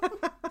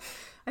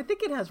 I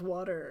think it has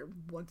water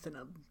once in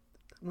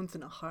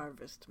a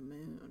harvest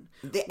moon.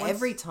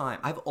 Every time.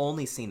 I've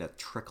only seen a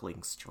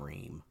trickling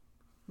stream.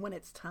 When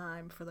it's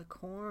time for the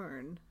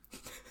corn.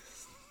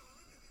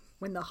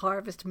 When the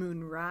harvest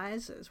moon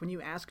rises. When you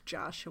ask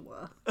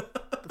Joshua,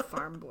 the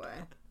farm boy.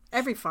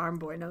 Every farm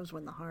boy knows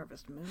when the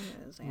harvest moon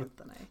is,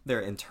 Anthony.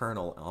 Their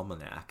internal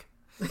almanac.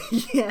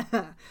 Yeah.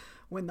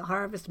 When the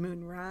harvest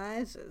moon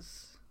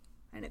rises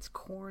and it's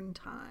corn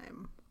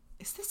time.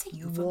 Is this a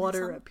euphemism?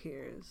 Water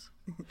appears.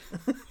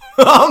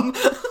 Um,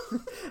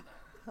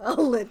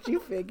 I'll let you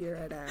figure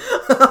it out.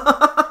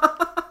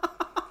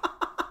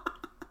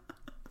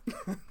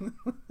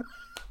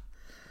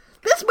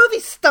 This movie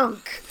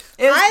stunk.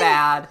 it was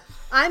bad.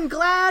 I'm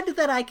glad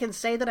that I can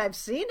say that I've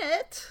seen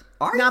it.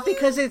 Are not you?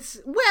 because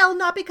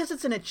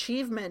it's an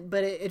achievement,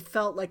 but it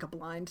felt like a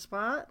blind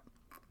spot.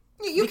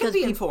 You can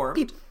be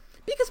informed.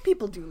 Because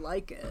people do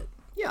like it.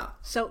 Yeah.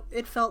 So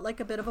it felt like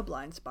a bit of a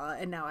blind spot,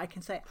 and now I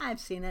can say I've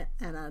seen it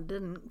and I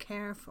didn't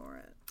care for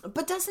it.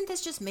 But doesn't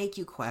this just make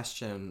you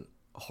question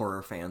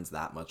horror fans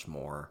that much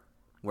more?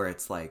 Where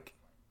it's like,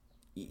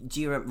 do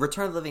you remember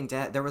Return of the Living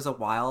Dead? There was a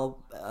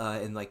while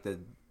in like the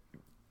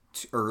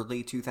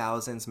early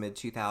 2000s, mid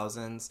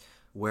 2000s,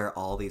 where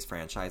all these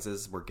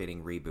franchises were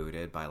getting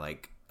rebooted by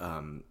like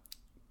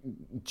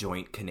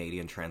joint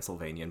Canadian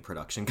Transylvanian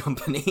production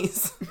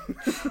companies.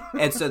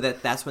 And so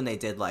that's when they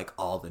did like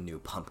all the new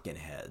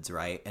Pumpkinheads,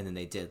 right? And then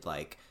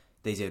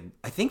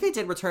I think they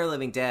did Return of the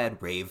Living Dead,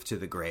 Rave to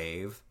the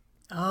Grave.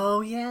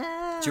 Oh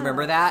yeah. Do you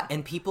remember that?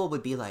 And people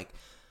would be like,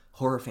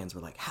 horror fans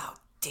were like, how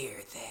dare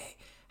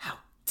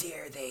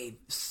they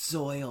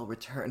soil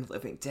Return of the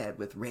Living Dead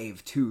with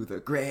Rave to the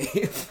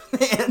Grave?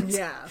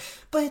 Yeah.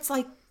 But it's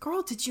like,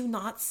 girl, did you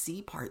not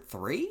see part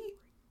 3?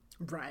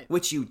 Right.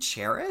 Which you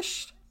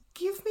cherished?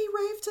 Give me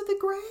Rave to the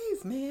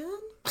Grave, man.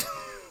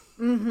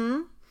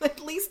 Mm-hmm. At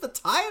least the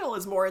title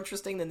is more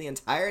interesting than the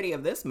entirety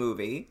of this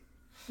movie.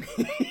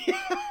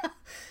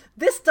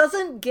 This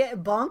doesn't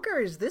get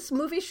bonkers. This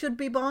movie should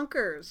be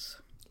bonkers.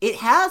 It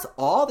has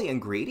all the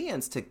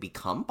ingredients to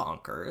become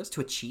bonkers,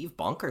 to achieve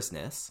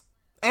bonkersness.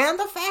 And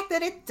the fact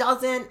that it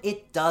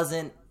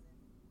doesn't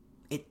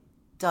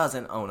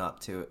own up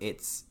to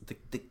its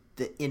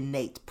the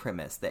innate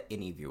premise that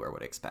any viewer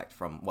would expect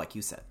from, like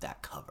you said,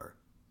 that cover.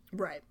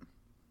 Right.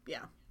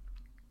 Yeah.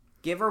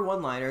 Give her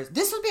one-liners.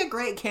 This would be a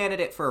great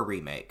candidate for a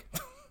remake.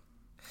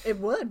 It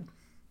would.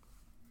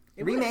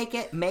 Remake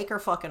it, make her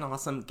fucking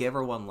awesome, give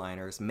her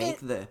one-liners, make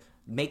the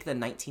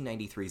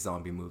 1993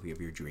 zombie movie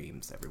of your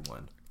dreams,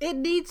 everyone. It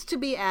needs to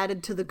be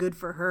added to the Good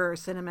for Her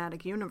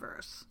cinematic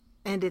universe.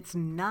 And it's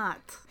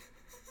not.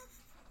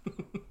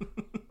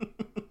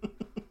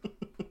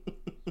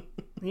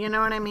 You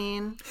know what I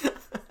mean?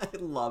 I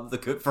love the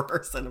Good for Her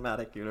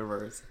cinematic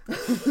universe.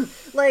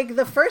 Like,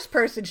 the first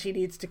person she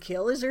needs to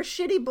kill is her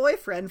shitty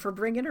boyfriend for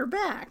bringing her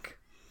back.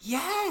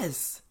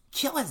 Yes!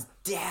 Kill his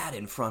dad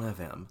in front of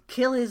him.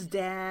 Kill his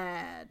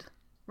dad.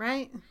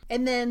 Right?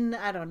 And then,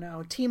 I don't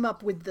know, team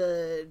up with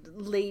the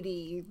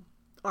lady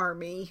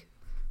army.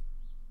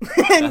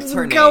 That's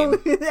her name.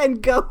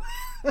 And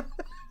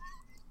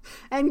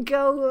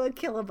go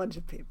kill a bunch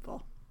of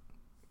people.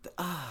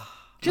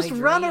 Just my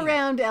run dream.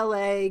 around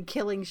LA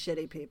killing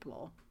shitty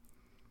people.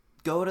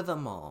 Go to the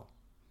mall.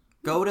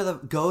 Go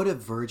to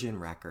Virgin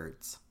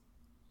Records.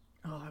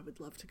 Oh, I would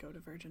love to go to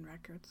Virgin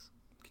Records.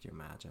 Could you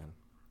imagine?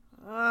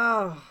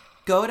 Oh.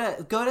 Go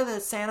to the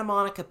Santa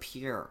Monica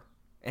Pier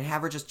and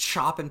have her just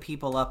chopping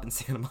people up in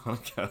Santa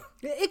Monica.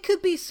 It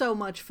could be so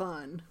much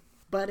fun,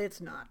 but it's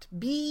not.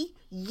 Be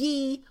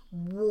ye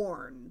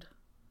warned.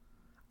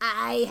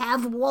 I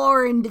have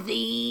warned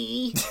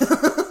thee.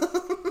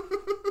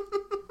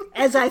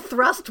 As I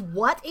thrust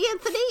what,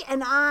 Anthony?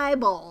 An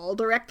eyeball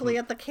directly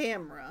at the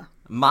camera.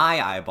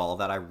 My eyeball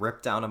that I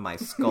ripped out of my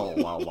skull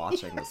while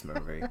watching this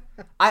movie.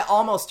 I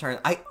almost turned...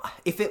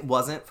 If it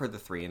wasn't for the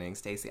 3 innings,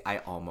 Stacey, I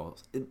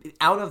almost...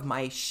 Out of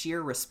my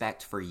sheer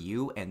respect for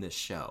you and this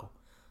show,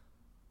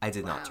 I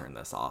did not turn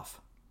this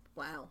off.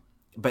 Wow.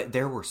 But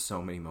there were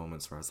so many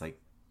moments where I was like,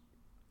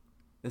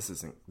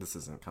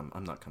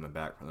 I'm not coming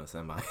back from this,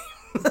 am I?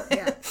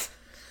 Yeah.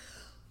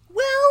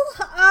 Well,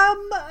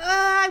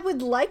 I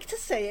would like to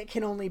say it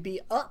can only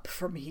be up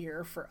from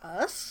here for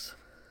us.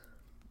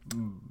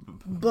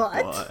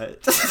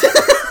 But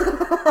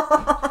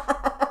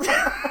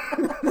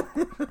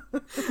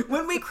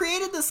when we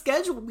created the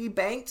schedule, we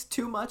banked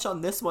too much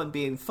on this one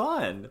being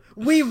fun.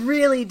 We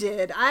really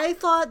did. I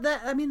thought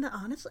that,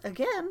 honestly,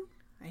 again,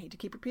 I hate to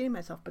keep repeating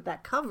myself, but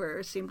that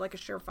cover seemed like a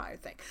surefire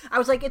thing. I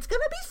was like, it's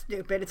going to be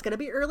stupid. It's going to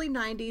be early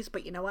 90s,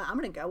 but you know what? I'm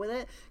going to go with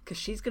it because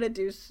she's going to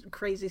do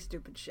crazy,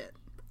 stupid shit.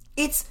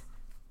 It's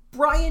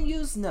Brian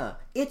Usna.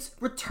 It's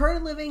Return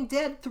of the Living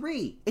Dead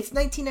 3. It's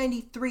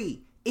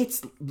 1993.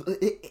 It's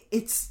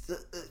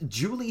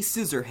Julie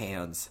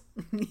Scissorhands.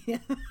 Yeah.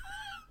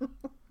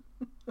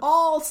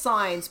 All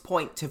signs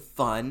point to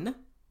fun.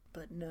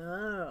 But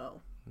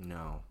no.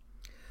 No.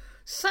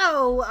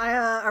 So,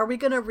 are we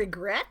going to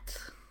regret?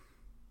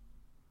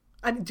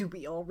 Do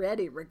we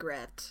already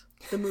regret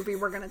the movie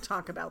we're going to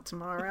talk about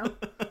tomorrow?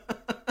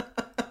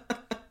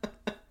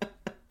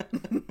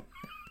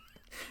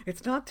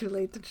 It's not too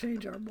late to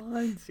change our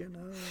minds, you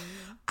know.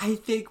 I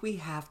think we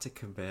have to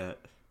commit.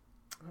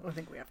 I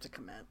think we have to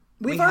commit.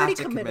 We've already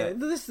committed.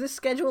 Commit. This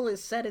schedule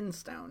is set in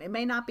stone. It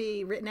may not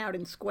be written out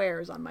in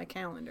squares on my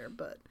calendar,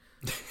 but...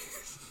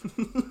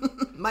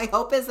 My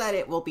hope is that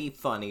it will be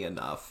funny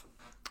enough.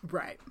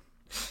 Right.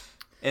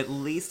 At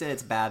least in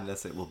its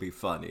badness, it will be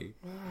funny.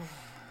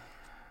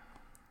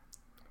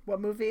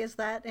 What movie is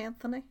that,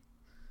 Anthony?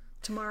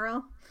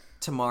 Tomorrow?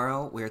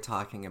 Tomorrow, we're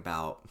talking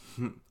about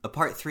a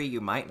part 3 you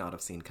might not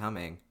have seen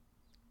coming.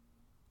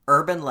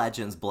 Urban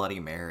Legends Bloody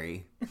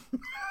Mary.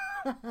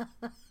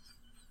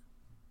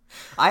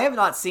 I have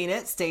not seen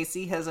it.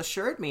 Stacey has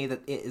assured me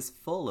that it is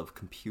full of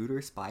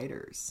computer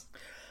spiders.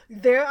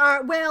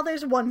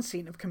 There's one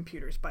scene of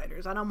computer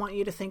spiders. I don't want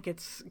you to think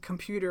it's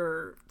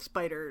computer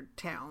spider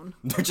town.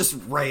 They're just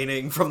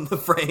raining from the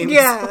frames.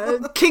 Yeah,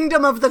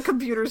 Kingdom of the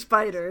Computer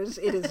Spiders.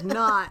 It is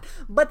not.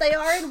 But they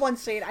are in one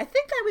scene. I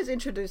think I was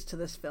introduced to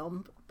this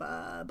film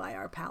by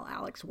our pal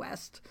Alex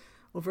West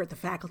over at the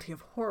Faculty of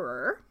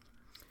Horror.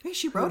 Hey,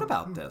 she wrote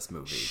about this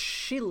movie.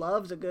 She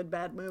loves a good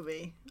bad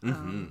movie.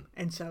 Mm-hmm.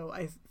 And so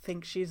I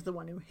think she's the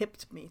one who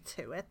hipped me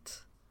to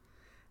it.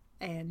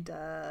 And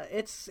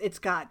it's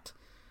got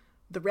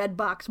the Red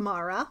Box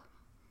Mara,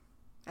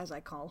 as I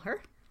call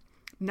her.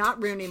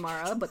 Not Rooney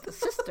Mara, but the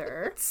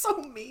sister. It's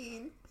so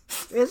mean.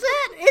 Is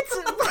it?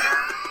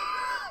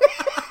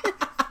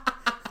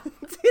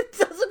 It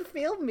doesn't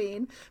feel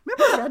mean.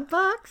 Remember Red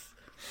Box?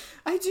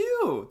 I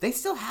do. They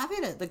still have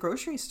it at the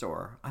grocery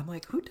store. I'm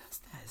like, who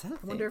does that? Is that a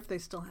thing? I wonder if they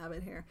still have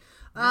it here.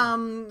 But I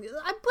mean,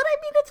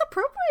 it's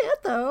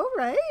appropriate though,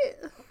 right?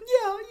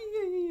 Yeah.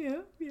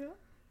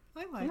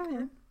 I like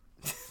her.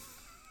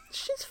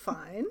 She's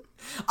fine.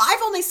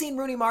 I've only seen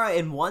Rooney Mara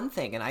in one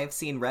thing, and I have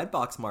seen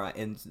Redbox Mara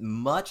in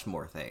much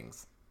more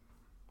things.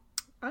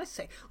 I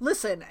say,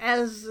 listen,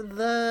 as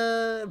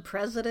the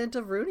president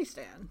of Rooney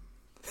Stan.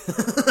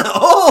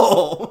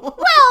 Oh!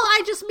 Well,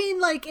 I just mean,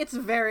 like, it's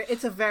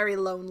a very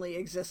lonely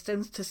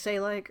existence to say,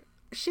 like,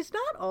 she's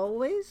not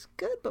always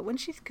good, but when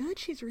she's good,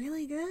 she's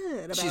really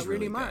good about she's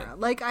Rooney really Mara. good.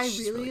 Like, I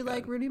She's really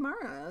like good. Rooney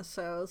Mara,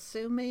 so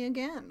sue me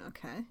again,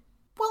 okay?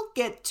 We'll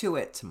get to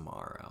it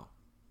tomorrow.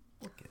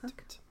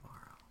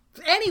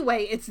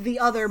 Anyway, it's the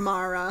other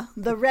Mara,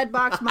 the Red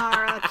Box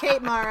Mara,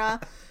 Kate Mara,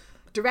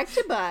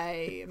 directed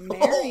by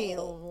Mary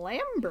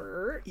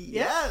Lambert.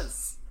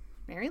 Yes!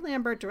 Mary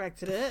Lambert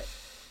directed it.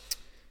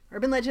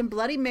 Urban Legend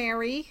Bloody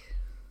Mary.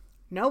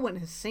 No one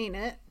has seen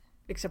it,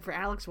 except for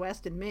Alex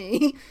West and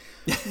me.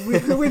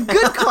 with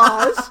good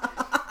cause.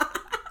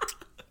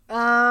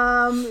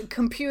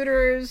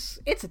 Computers.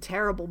 It's a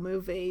terrible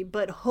movie,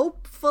 but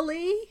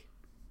hopefully,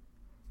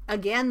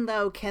 again,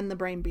 though, can the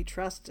brain be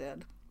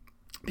trusted?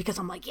 Because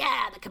I'm like,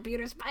 yeah, the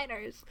computer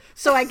spiders.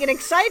 So I get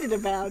excited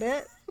about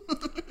it.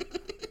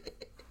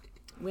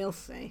 We'll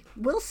see.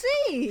 We'll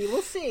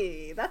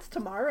see. That's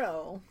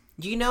tomorrow.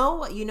 You know,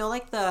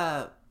 like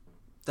the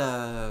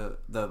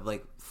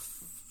like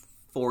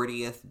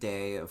 40th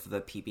day of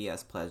the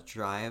PBS pledge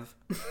drive,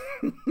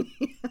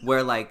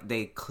 where like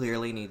they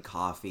clearly need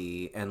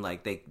coffee and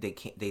like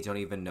they don't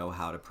even know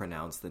how to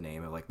pronounce the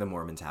name of like the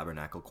Mormon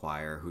Tabernacle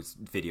Choir, whose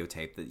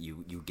videotape that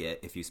you get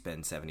if you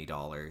spend $70.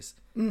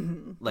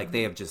 Mm-hmm. Like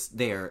they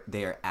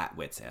are at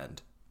wit's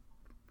end.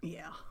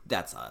 Yeah.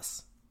 That's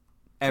us.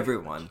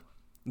 Everyone.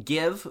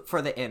 Give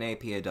for the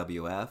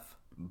NAPAWF,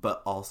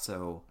 but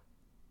also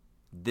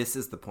this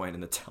is the point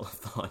in the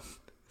telethon,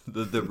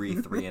 the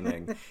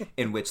re-3-inning,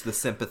 in which the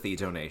sympathy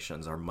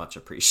donations are much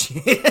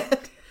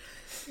appreciated.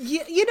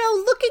 You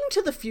know, looking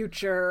to the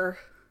future,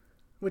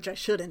 which I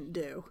shouldn't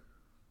do,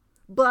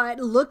 but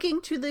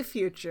looking to the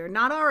future,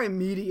 not our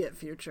immediate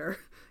future,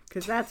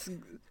 because that's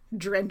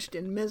drenched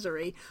in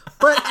misery,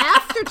 but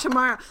after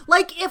tomorrow,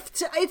 like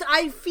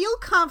I feel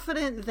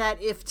confident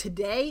that if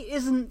today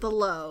isn't the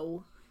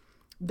low,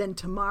 then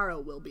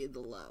tomorrow will be the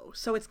low.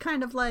 So it's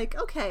kind of like,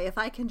 okay, if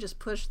I can just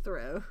push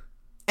through.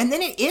 And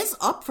then it is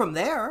up from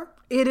there.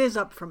 It is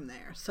up from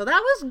there. So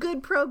that was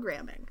good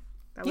programming.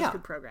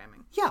 Good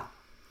programming. Yeah.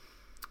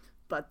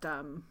 But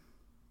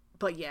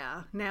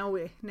yeah, now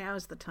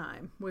is the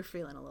time. We're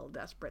feeling a little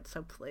desperate,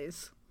 so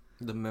please.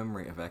 The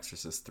memory of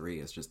Exorcist 3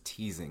 is just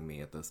teasing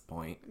me at this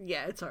point.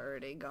 Yeah, it's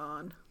already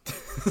gone.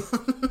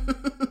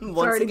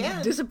 Once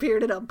again.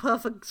 Disappeared in a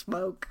puff of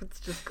smoke. It's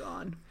just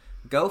gone.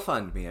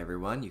 GoFundMe,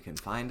 everyone. You can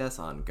find us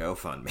on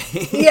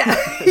GoFundMe. Yeah.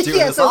 Doing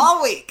this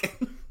all week.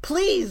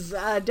 Please,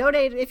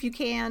 donate if you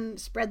can.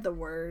 Spread the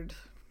word.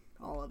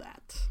 All of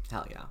that.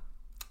 Hell yeah.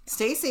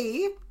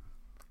 Stacy.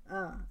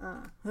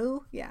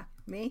 Who? Yeah.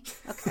 Me?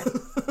 Okay.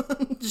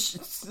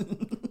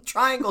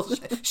 Triangle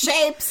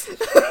shapes.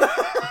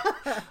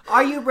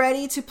 Are you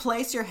ready to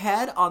place your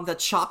head on the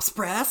chops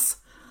press?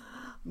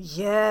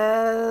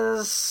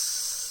 Yes.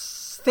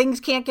 Things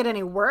can't get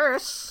any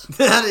worse.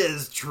 That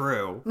is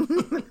true.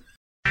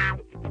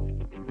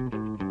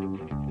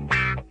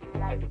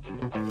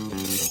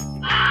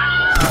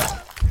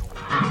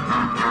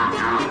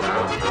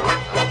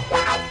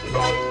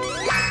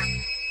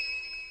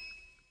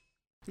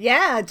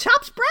 Yeah,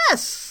 Chops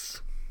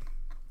Press.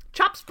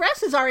 Chops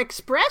Press is our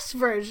express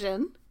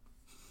version.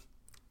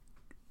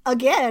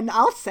 Again,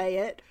 I'll say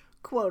it,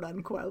 quote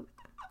unquote,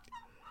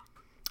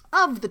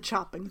 of the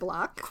chopping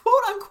block.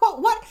 Quote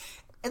unquote. What?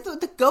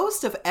 The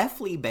ghost of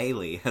F. Lee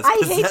Bailey has I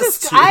hate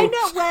this. you. I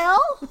know.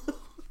 Well,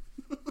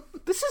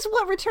 this is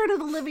what Return of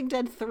the Living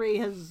Dead 3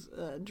 has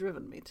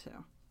driven me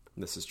to.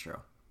 This is true.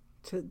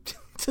 To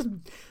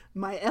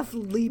my F.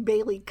 Lee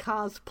Bailey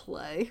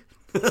cosplay.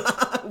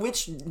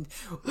 Which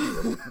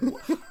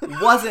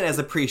wasn't as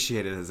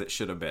appreciated as it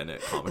should have been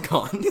at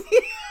Comic-Con.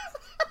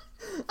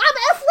 I'm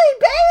F. Lee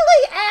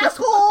Bailey,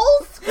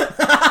 assholes!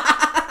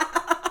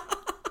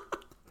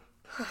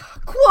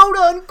 Quote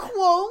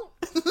unquote.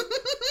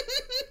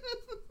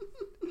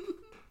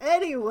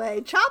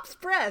 Anyway, Chops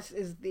Press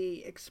is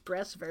the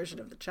express version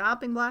of the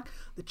chopping block.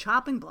 The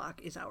chopping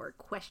block is our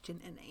question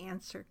and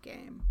answer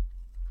game.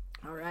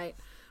 All right,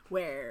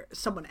 where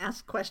someone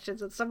asks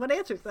questions and someone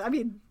answers them. I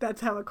mean,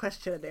 that's how a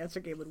question and answer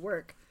game would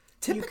work.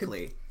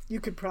 Typically. You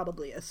could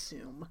probably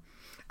assume.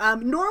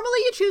 Normally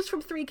you choose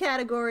from 3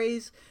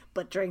 categories,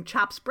 but during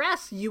Chops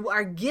Press, you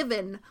are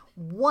given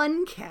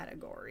 1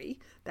 category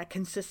that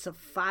consists of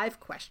 5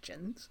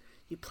 questions.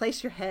 You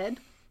place your head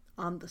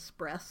on the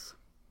spress,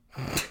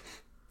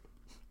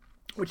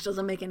 which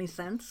doesn't make any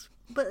sense.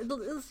 But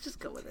let's just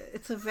go with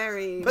it.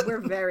 We're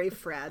very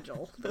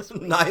fragile this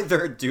week.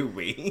 Neither do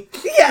we.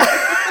 Yeah.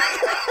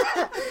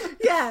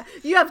 Yeah.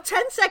 You have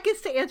 10 seconds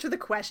to answer the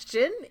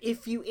question.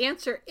 If you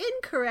answer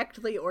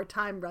incorrectly or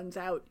time runs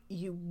out,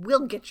 you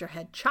will get your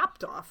head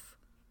chopped off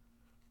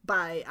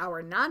by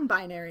our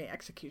non-binary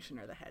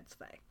executioner, the Heads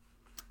They.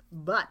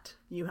 But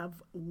you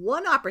have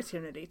 1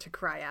 opportunity to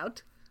cry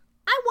out,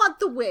 I want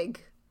the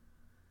wig.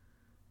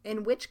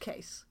 In which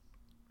case,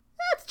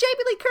 that's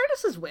Jamie Lee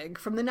Curtis's wig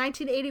from the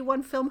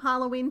 1981 film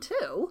Halloween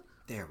 2.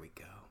 There we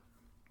go.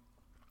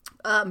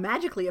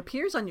 Magically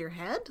appears on your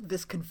head.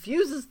 This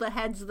confuses the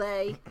Heads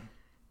They.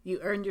 You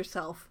earned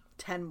yourself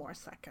 10 more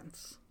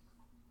seconds.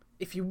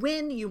 If you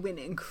win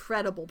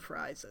incredible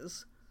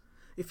prizes.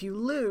 If you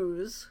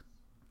lose,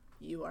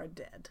 you are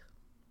dead.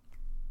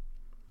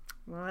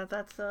 Well,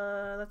 that's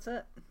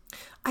it.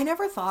 I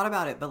never thought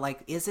about it,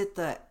 but is it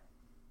the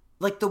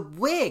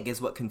wig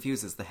is what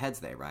confuses the Heads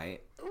They,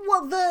 right?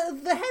 Well,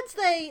 the Heads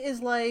They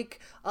is like,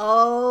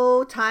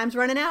 oh, time's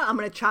running out. I'm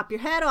going to chop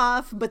your head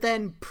off. But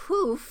then,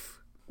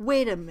 poof,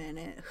 wait a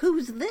minute.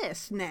 Who's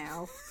this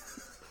now?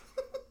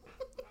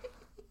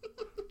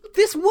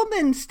 This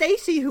woman,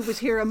 Stacy, who was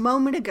here a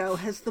moment ago,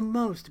 has the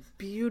most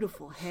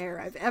beautiful hair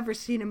I've ever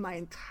seen in my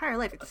entire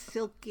life. It's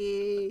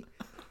silky.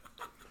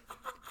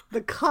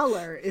 The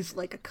color is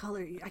like a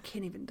color, I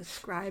can't even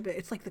describe it.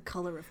 It's like the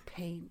color of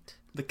paint.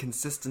 The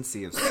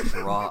consistency of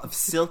straw, of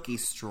silky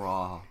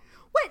straw.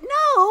 What?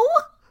 No!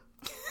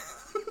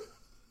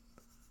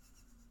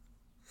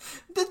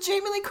 The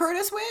Jamie Lee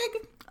Curtis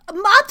wig?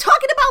 I'm not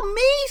talking about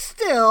me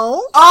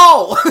still.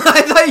 Oh!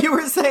 I thought you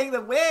were saying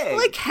the wig.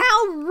 Like,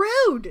 how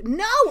rude.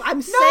 No,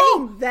 I'm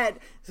saying that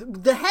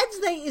the Heads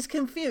They is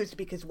confused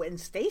because when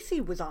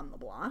Stacy was on the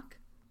block,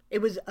 it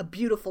was a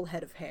beautiful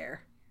head of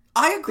hair.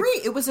 I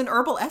agree. It was an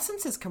Herbal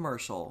Essences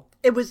commercial.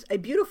 It was a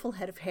beautiful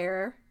head of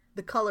hair,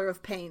 the color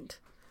of paint.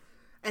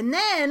 And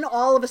then,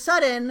 all of a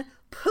sudden,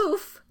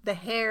 poof, the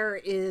hair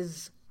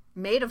is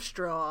made of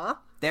straw.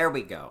 There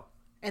we go.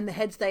 And the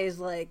headstay is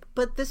like,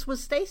 but this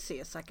was Stacy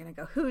a second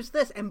ago. Who's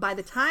this? And by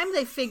the time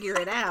they figure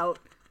it out,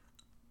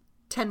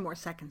 10 more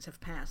seconds have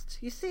passed.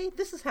 You see,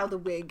 this is how the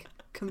wig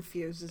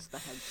confuses the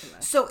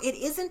headstay. So it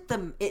isn't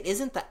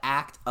the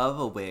act of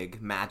a wig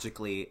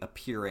magically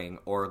appearing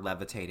or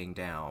levitating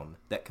down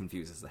that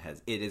confuses the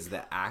heads. It is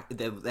the act.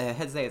 The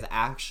headstay is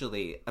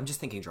actually. I'm just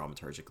thinking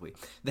dramaturgically.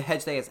 The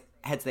headstay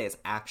is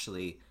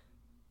actually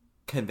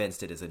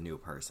convinced it is a new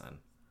person.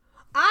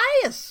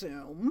 I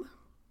assume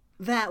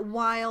that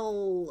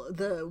while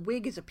the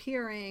wig is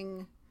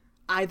appearing,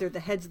 either the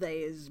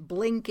headstay is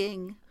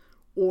blinking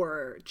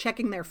or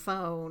checking their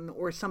phone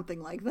or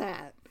something like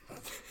that.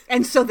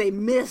 And so they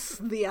miss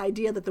the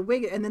idea that the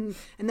wig, and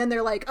then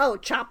they're like, oh,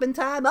 chopping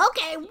time?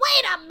 Okay,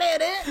 wait a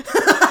minute.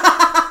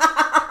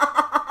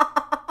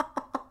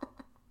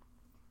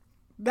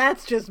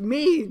 That's just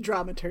me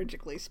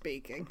dramaturgically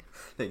speaking.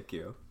 Thank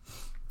you.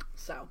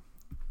 So,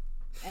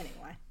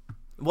 anyway.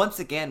 Once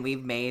again,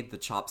 we've made the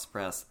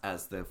Chopspress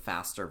as the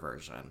faster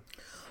version.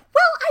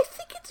 Well, I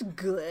think it's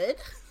good.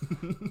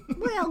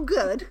 Well,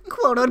 good,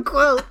 quote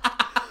unquote.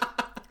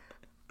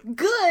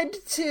 Good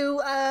to,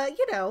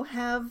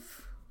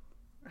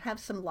 have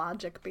some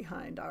logic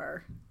behind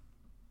our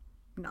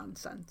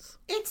nonsense.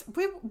 It's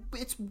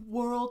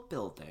world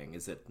building,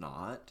 is it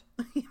not?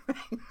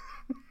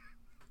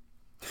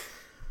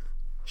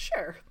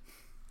 Sure.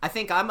 I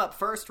think I'm up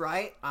first,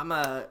 right? I'm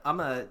a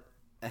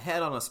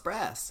head on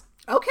Espress.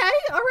 Okay,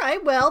 all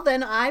right. Well,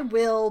 then I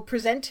will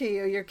present to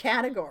you your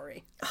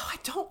category. Oh, I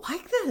don't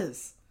like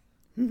this.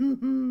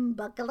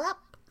 Buckle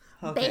up,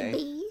 Okay.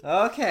 baby.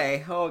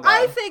 Okay. Oh, God.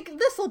 I think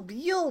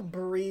you'll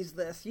breeze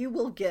this. You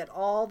will get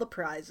all the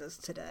prizes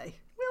today.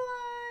 Will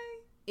I?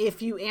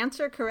 If you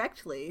answer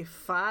correctly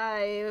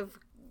 5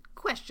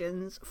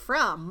 questions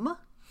from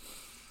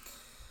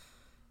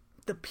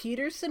the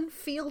Peterson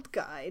Field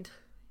Guide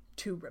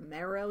to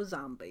Romero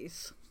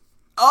Zombies.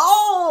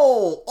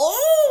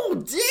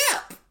 Oh,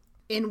 dip!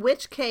 In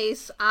which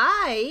case,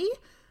 I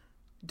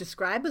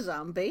describe a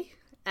zombie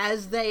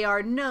as they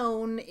are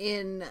known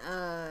in,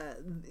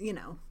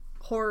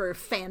 horror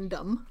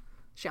fandom,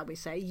 shall we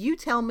say. You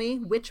tell me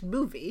which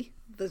movie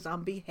the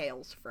zombie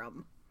hails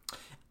from.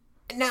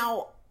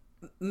 Now,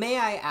 may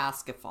I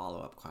ask a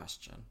follow-up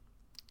question?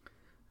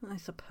 I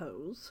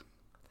suppose.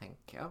 Thank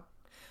you.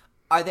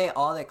 Are they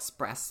all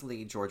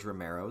expressly George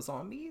Romero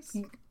zombies?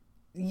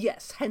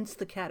 Yes, hence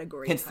the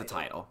category Hence title. the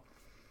title.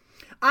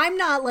 I'm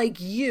not like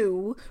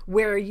you,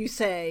 where you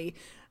say,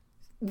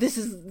 this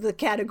is the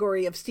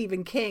category of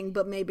Stephen King,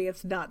 but maybe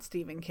it's not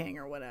Stephen King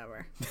or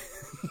whatever.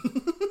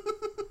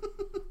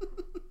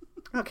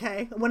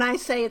 Okay? When I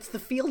say it's the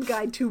Field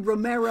Guide to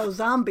Romero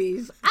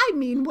Zombies, I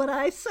mean what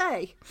I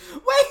say.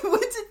 Wait, when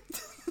did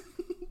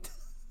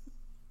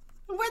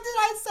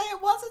I say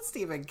it wasn't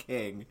Stephen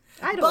King?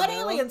 I don't But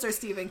know. aliens are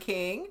Stephen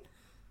King.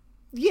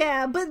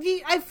 Yeah, but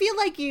I feel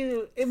like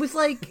it was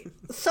like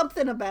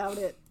something about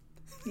it.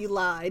 You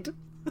lied.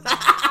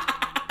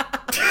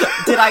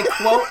 Did I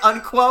quote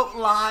unquote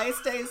lie,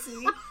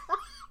 Stacey?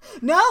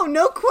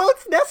 No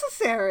quotes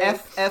necessary.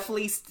 F.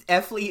 Lee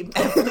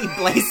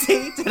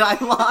Blasey? Did I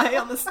lie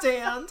on the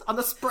stand? On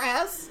the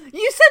Spress?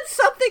 You said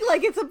something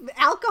like it's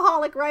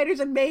alcoholic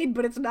writers and maid,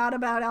 but it's not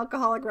about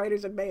alcoholic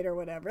writers and maid or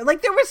whatever.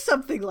 Like there was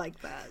something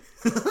like that.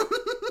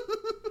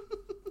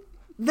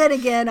 Then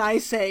again, I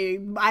say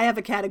I have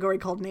a category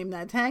called Name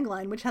That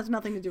Tagline, which has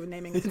nothing to do with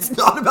naming a tagline. It's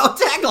not about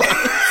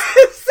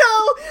tagline. So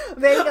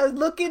there you go.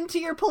 Look into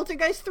your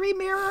Poltergeist 3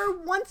 mirror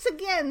once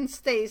again,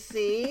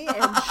 Stacy,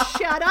 and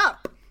shut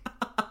up.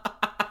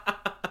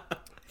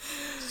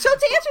 So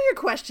to answer your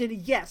question,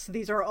 yes,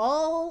 these are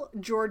all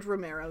George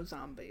Romero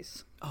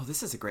zombies. Oh,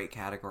 this is a great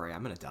category.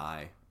 I'm gonna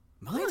die.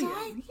 Will I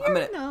die?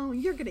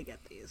 You're gonna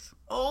get these.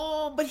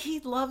 Oh, but he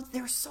loved.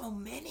 There's so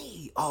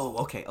many. Oh,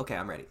 okay.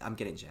 I'm ready. I'm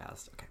getting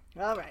jazzed. Okay.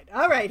 All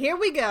right. Here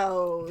we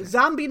go.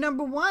 Zombie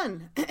number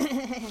 1.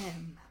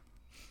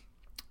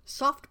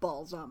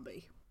 Softball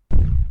zombie.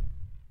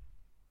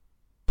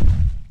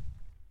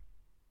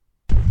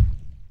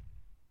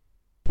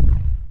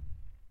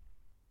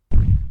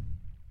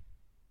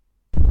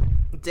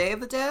 Day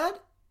of the Dead?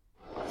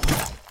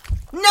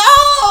 No!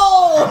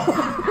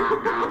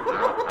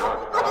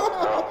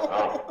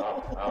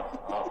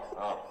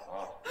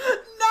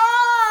 No!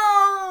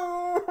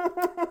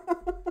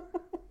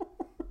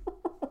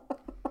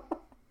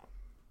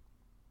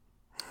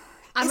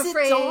 I'm Is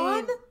afraid. it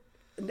Dawn?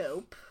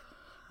 Nope.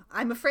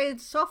 I'm afraid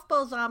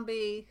Softball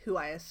Zombie, who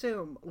I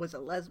assume was a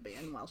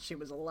lesbian while she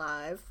was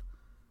alive,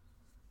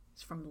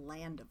 is from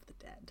Land of the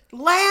Dead.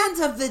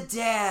 Land of the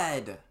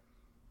Dead!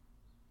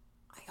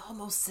 I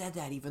almost said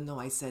that even though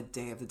I said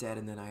Day of the Dead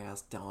and then I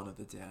asked Dawn of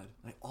the Dead.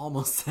 I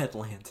almost said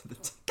Land of the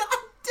Dead. God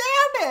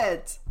damn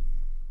it!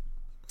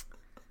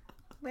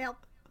 Well,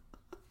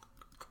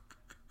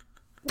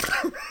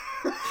 I want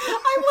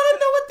to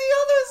know what the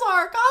others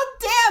are. God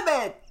damn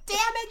it!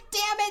 Damn it!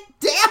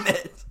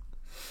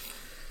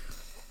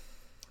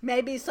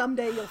 maybe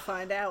someday you'll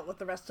find out what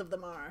the rest of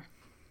them are.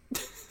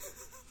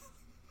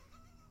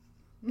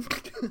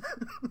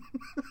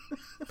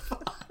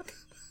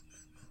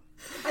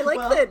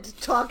 like that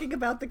talking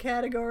about the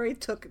category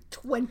took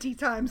 20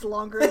 times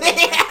longer than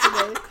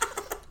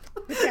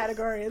the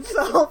category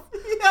itself.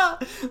 Yeah,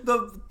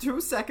 the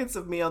 2 seconds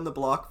of me on the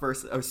block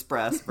versus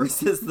express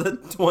versus the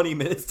 20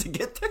 minutes to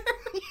get there.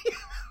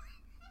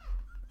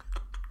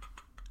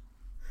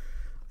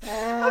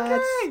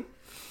 Okay.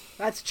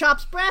 That's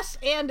Chops Press,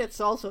 and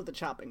it's also the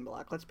chopping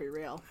block. Let's be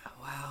real.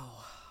 Wow.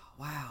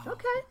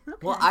 Okay.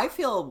 Well, I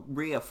feel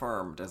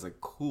reaffirmed as a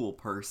cool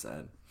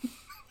person.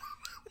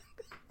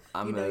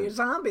 You know your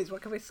zombies.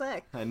 What can we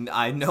say? And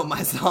I know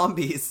my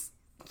zombies.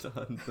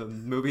 The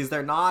movies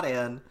they're not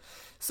in.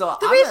 So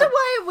The reason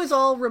why it was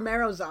all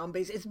Romero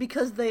zombies is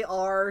because they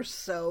are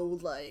so,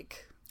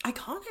 like...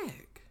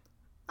 iconic,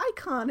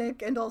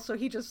 and also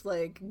he just,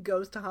 like,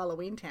 goes to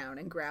Halloween Town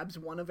and grabs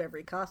one of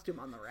every costume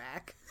on the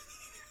rack.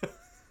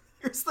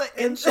 Here's the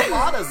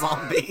enchilada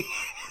zombie.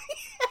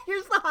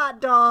 Here's the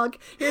hot dog.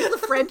 Here's the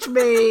French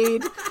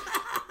maid.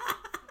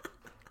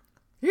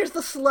 Here's the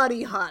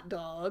slutty hot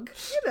dog.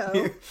 You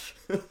know.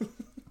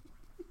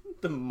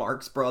 The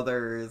Marx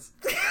Brothers.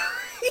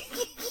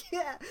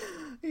 Yeah.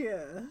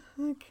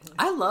 Okay.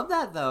 I love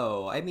that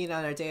though. I mean,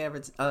 on our Day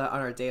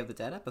of the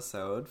Dead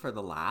episode for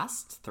the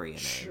last 3 in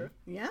Sure.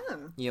 Yeah.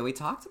 We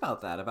talked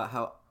about that, about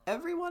how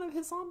every one of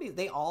his zombies,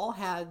 they all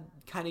had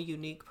kind of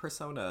unique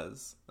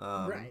personas.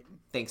 Right.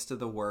 Thanks to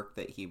the work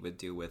that he would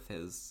do with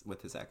his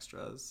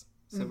extras.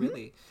 So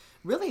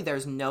really,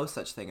 there's no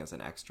such thing as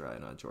an extra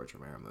in a George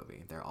Romero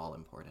movie. They're all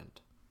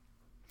important.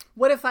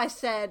 What if I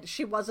said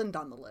she wasn't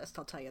on the list?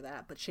 I'll tell you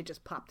that, but she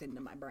just popped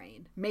into my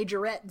brain.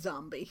 Majorette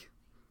zombie.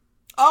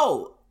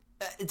 Oh,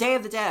 Day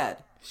of the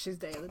Dead. She's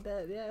Day of the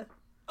Dead, yeah.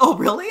 Oh,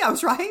 really? I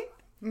was right?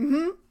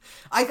 Mm-hmm.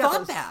 I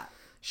thought that.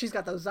 She's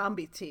got those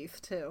zombie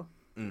teeth, too.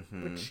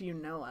 Mm-hmm. Which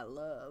I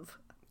love.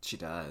 She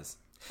does.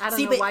 I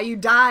don't know why you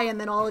die and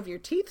then all of your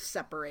teeth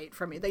separate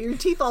from you. That your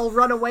teeth all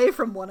run away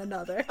from one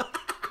another.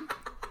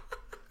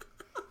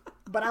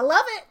 But I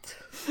love it.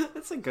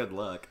 That's a good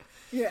look.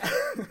 Yeah.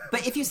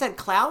 But if you said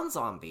clown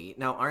zombie,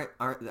 now aren't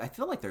I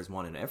feel like there's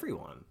one in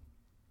everyone.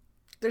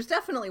 There's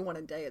definitely one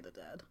in Day of the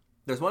Dead.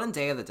 There's one in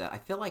Day of the Dead. I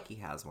feel like he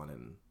has one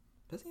in...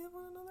 Does he have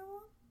one in another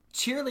one?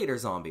 Cheerleader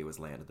zombie was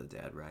Land of the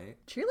Dead, right?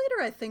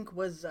 Cheerleader, I think,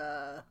 was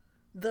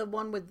the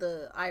one with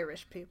the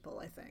Irish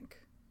people, I think.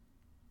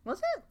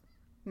 Was it?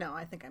 No,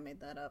 I think I made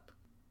that up.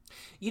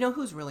 You know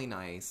who's really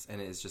nice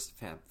and is just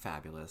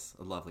fabulous,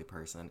 a lovely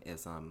person,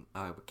 is,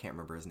 I can't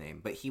remember his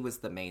name, but he was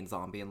the main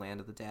zombie in Land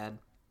of the Dead.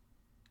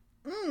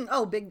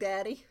 Big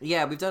Daddy.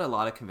 Yeah, we've done a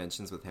lot of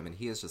conventions with him, and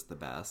he is just the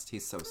best.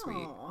 He's so sweet.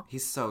 Aww.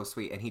 He's so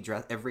sweet,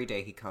 and every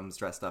day he comes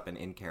dressed up and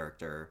in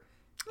character.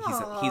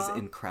 He's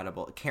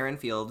incredible. Karen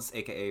Fields,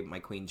 aka my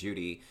Queen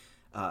Judy,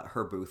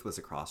 her booth was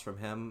across from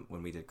him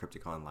when we did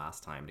Crypticon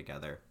last time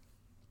together,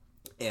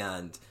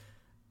 and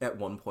at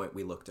one point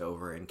we looked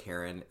over, and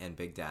Karen and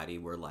Big Daddy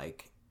were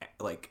like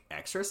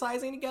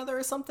exercising together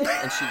or something,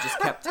 and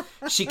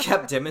she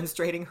kept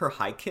demonstrating her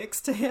high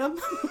kicks to him.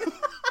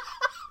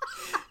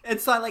 And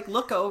so I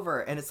look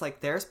over, and it's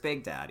there's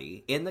Big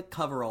Daddy in the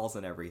coveralls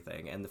and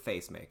everything and the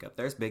face makeup.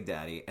 There's Big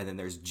Daddy, and then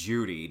there's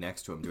Judy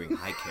next to him doing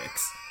high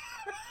kicks.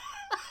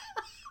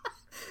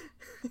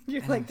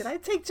 You're like, did I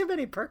take too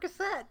many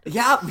Percocet?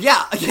 Yeah.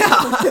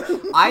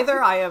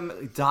 Either I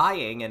am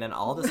dying in an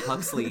Aldous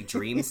Huxley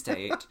dream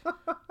state,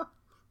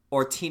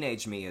 or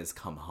teenage me has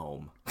come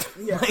home.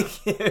 Yeah.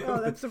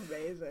 Oh, that's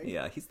amazing.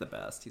 Yeah, he's the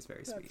best. He's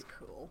very sweet. That's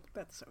cool.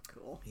 That's so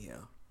cool.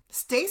 Yeah.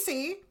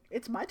 Stacy!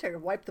 It's my turn to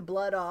wipe the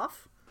blood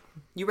off.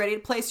 You ready to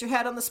place your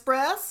head on the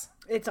spress?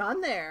 It's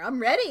on there.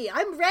 I'm ready.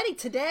 I'm ready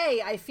today.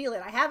 I feel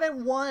it. I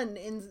haven't won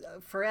in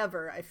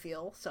forever, I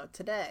feel. So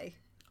today.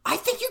 I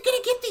think you're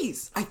going to get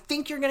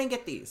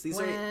these.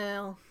 These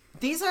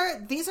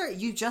are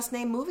you just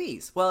name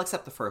movies. Well,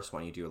 except the first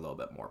one, you do a little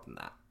bit more than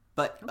that.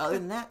 But other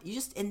than that, you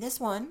just, in this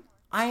one,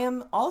 I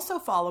am also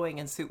following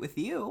in suit with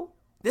you.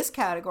 This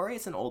category,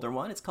 it's an older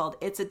one. It's called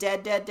It's a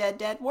Dead, Dead, Dead,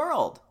 Dead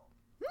World.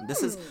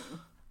 This is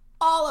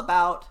all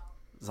about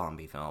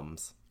zombie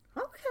films.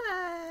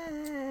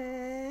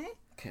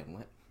 Okay,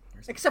 what?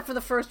 Except for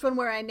the first one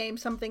where I name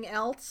something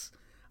else.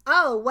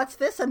 Oh, what's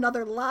this?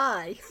 Another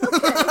lie.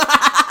 Okay.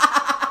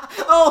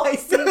 Oh, I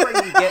see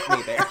where you get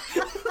me there.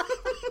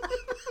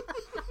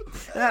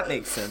 That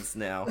makes sense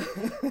now.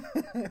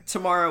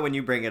 Tomorrow when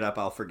you bring it up,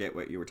 I'll forget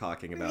what you were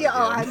talking about. Yeah,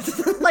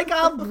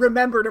 I'll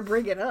remember to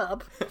bring it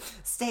up.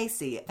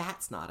 Stacy,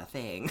 that's not a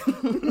thing.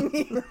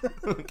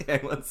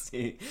 Okay, let's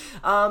see.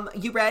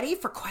 You ready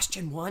for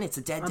question 1? It's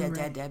a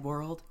dead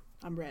world.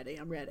 I'm ready.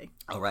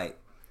 All right.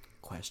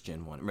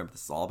 Question 1. Remember,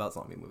 this is all about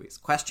zombie movies.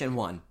 Question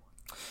 1.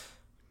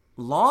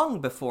 Long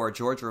before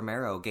George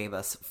Romero gave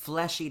us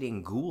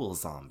flesh-eating ghoul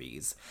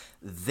zombies,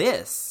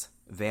 this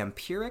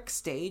vampiric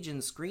stage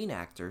and screen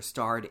actor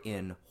starred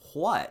in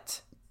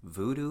what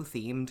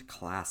voodoo-themed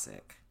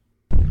classic?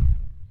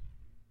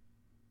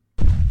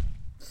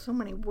 So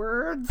many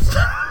words.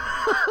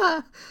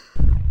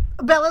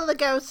 Bela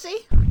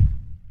Lugosi.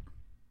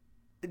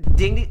 Ding,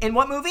 ding. In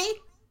what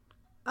movie?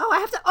 Oh,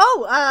 I have to...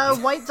 Oh,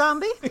 White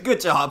Zombie?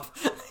 Good job.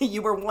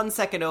 You were 1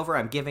 second over.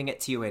 I'm giving it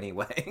to you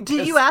anyway.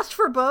 Did you ask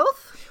for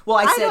both? Well,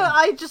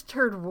 I just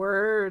heard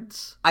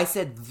words. I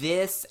said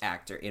this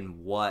actor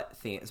in what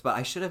themes, but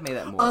I should have made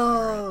that more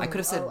apparent. I could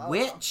have said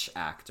which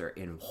actor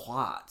in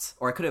what,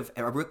 or I could have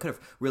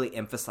really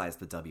emphasized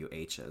the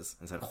WHs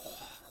and said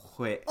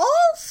which.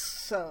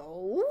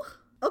 Also,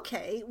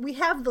 okay, we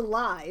have the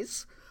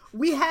lies.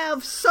 We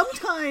have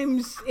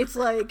sometimes it's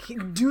like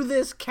do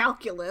this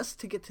calculus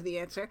to get to the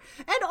answer.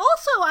 And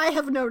also I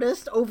have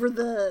noticed over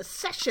the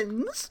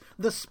sessions,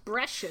 the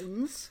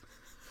spressions,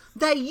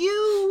 that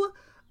you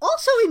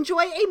also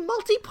enjoy a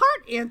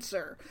multi-part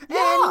answer.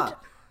 Yeah. And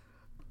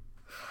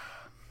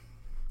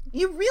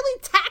you really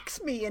tax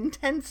me in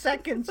 10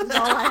 seconds is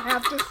all I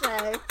have to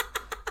say.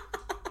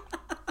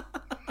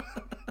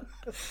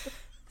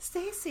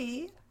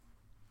 Stacey,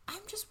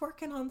 I'm just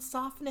working on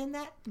softening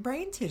that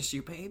brain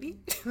tissue, baby.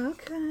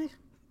 Okay.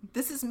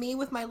 This is me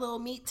with my little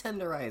meat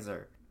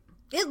tenderizer.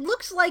 It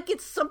looks like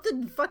it's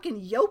something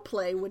fucking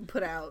Yoplait would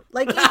put out.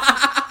 Like,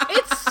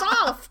 it's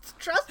soft.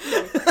 Trust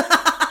me.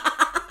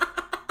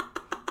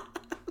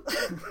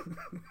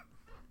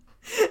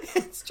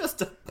 It's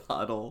just a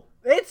puddle.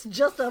 It's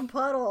just a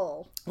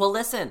puddle. Well,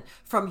 listen,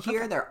 from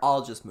here, they're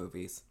all just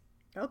movies.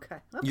 Okay.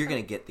 You're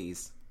going to get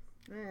these.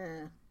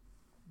 Eh.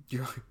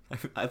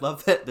 I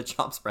love that the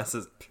chops press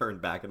is turned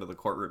back into the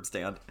courtroom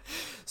stand.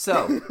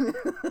 So,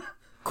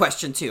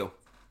 question 2.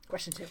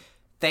 Question 2.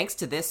 Thanks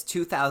to this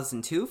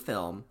 2002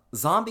 film,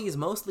 zombies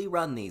mostly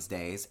run these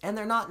days, and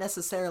they're not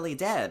necessarily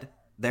dead.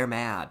 They're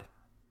mad.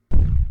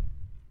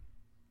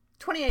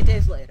 28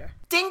 days later.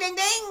 Ding, ding,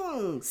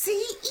 ding! See?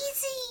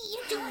 Easy!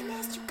 You're doing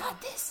this. You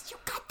got this. You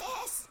got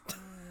this.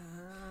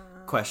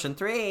 Question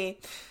 3.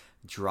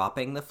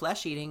 Dropping the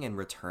flesh-eating and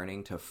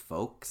returning to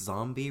folk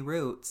zombie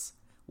roots,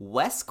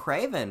 Wes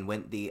Craven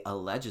went the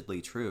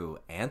allegedly true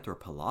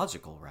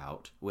anthropological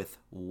route with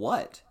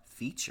what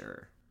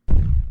feature?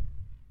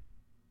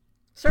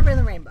 Survey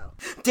the Rainbow.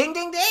 Ding,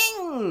 ding,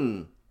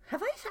 ding!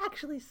 Have I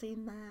actually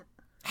seen that?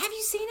 Have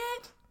you seen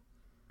it?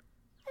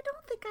 I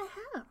don't think I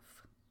have.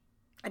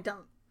 I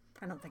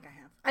don't think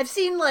I have. I've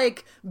seen,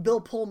 like, Bill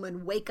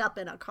Pullman wake up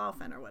in a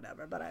coffin or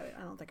whatever, but I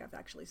don't think I've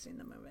actually seen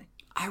the movie.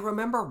 I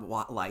remember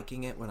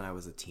liking it when I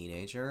was a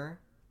teenager.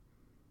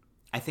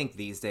 I think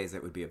these days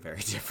it would be a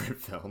very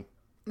different film.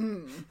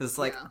 It's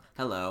like,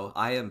 hello,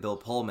 I am Bill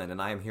Pullman,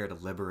 and I am here to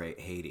liberate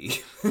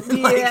Haiti.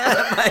 Like,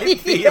 that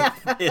might be an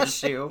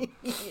issue.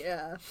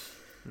 Yeah.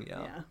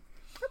 Yeah.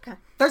 Okay.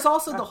 There's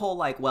also the whole,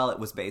 like, well, it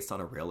was based on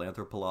a real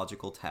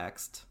anthropological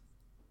text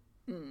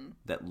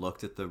that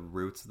looked at the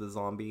roots of the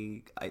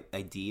zombie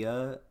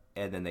idea,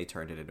 and then they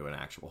turned it into an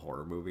actual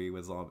horror movie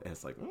with zombies. And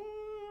it's like,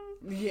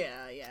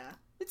 Yeah.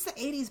 it's the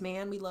 80s,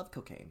 man. We love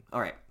cocaine.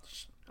 All right.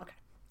 Okay.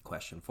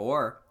 Question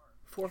 4.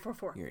 4.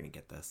 You're going to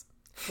get this.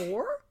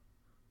 4?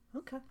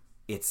 Okay.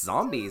 It's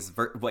zombies.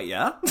 Wait,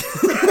 yeah?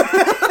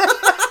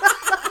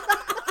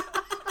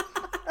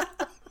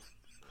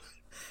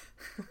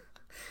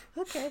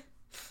 Okay.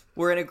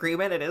 We're in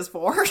agreement. It is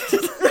 4.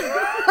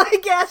 I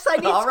guess I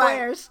need All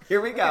squares. right.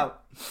 Here we go.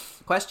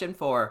 Question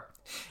 4.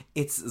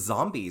 It's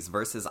zombies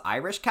versus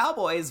Irish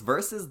cowboys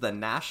versus the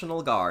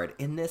National Guard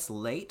in this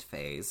late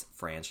phase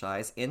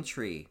franchise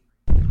entry.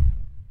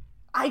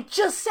 I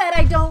just said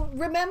I don't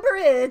remember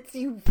it,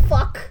 you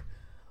fuck.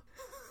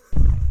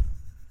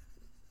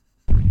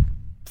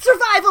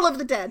 Survival of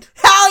the Dead.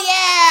 Hell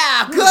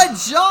yeah! Good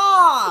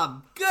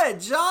job! Good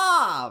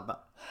job!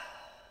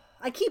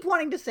 I keep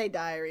wanting to say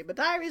Diary, but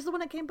Diary's the one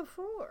that came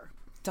before.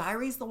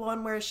 Diary's the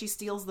one where she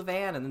steals the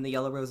van and then the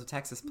Yellow Rose of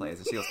Texas plays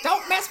and she goes,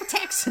 "Don't mess with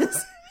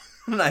Texas!"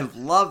 And I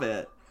love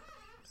it.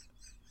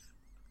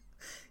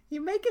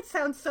 You make it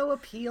sound so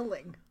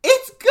appealing.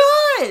 It's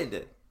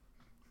good!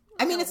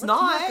 I mean, it's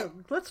not.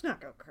 Let's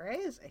not go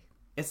crazy.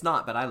 It's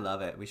not, but I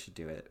love it. We should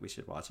do it. We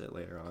should watch it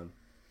later on.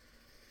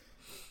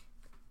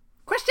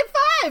 Question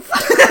 5!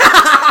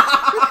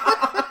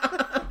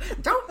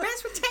 Don't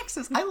mess with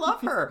Texas. I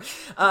love her.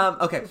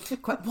 Okay.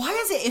 Why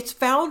is it? It's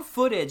found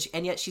footage,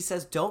 and yet she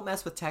says, "Don't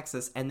mess with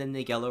Texas," and then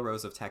the Yellow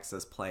Rose of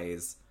Texas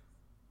plays.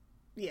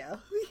 Yeah.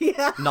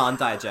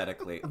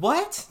 Non-diegetically.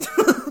 What?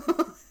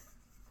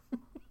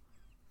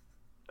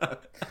 I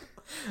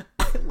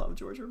love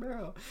George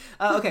Romero.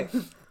 Okay.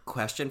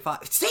 Question 5.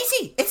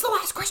 Stacey, it's the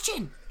last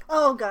question.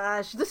 Oh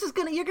gosh,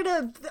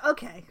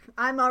 okay.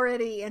 I'm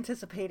already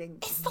anticipating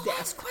It's the death.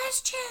 last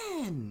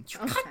question. You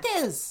Okay. got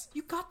this.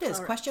 You got this.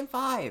 All right. Question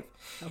 5.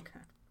 Okay.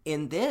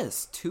 In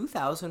this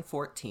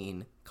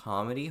 2014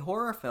 comedy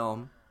horror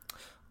film,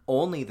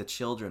 only the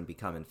children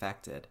become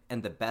infected,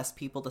 and the best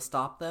people to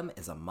stop them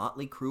is a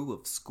motley crew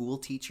of school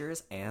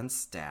teachers and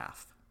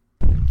staff.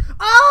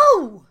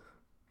 Oh!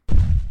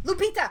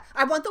 Lupita,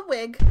 I want the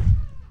wig.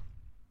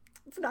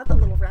 It's not the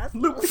little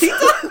rascal.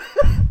 Lupita?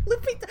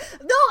 Lupita.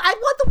 No, I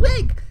want the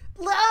wig.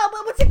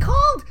 What's it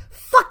called?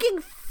 Fucking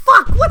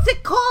fuck. What's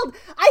it called?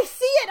 I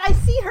see it. I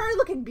see her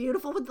looking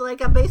beautiful with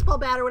like a baseball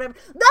bat or whatever.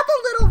 Not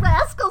the little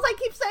rascals. I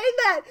keep saying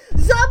that.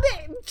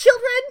 Zombie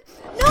children.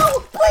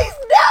 No, please,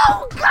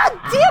 no. God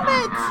damn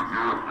it.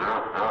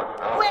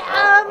 Wait,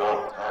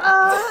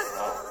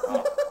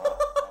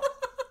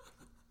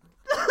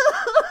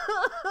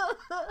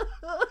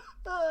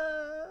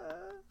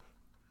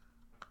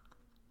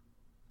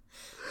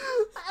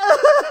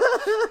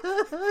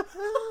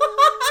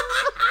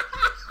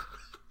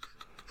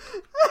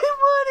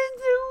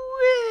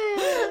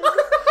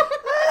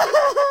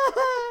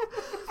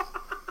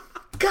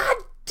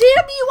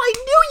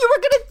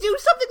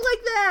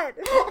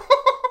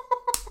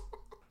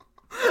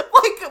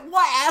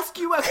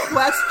 you a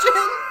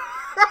question?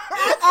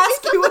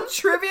 Ask you a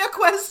trivia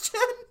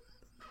question?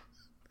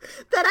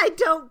 That I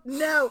don't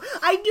know.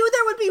 I knew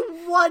there would be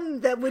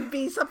one that would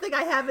be something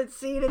I haven't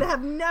seen and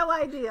have no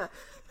idea.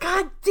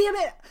 God damn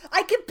it.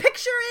 I can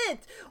picture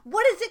it.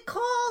 What is it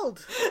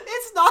called?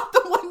 It's not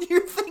the one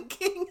you're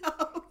thinking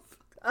of.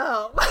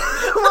 Oh.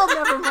 Well,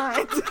 never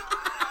mind.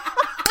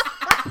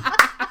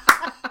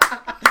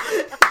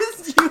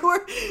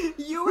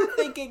 You were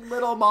thinking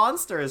Little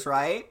Monsters,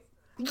 right?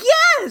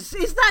 Yes!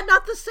 Is that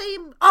not the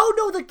same? Oh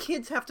no, the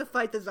kids have to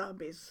fight the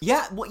zombies.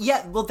 Yeah,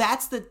 well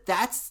that is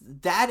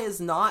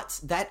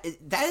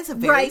a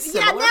very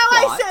similar now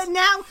plot.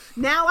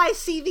 now I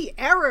see the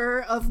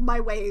error of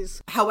my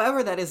ways.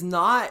 However, that is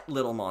not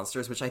Little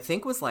Monsters, which I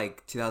think was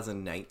like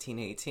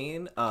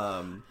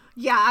 2019-18.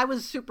 Yeah, I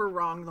was super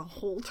wrong the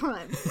whole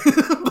time.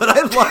 But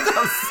I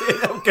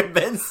loved how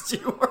convinced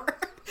you were.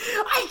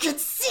 I could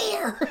see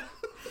her.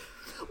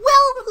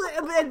 Well,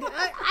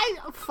 I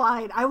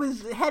fine. I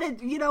was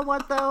headed. You know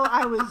what though?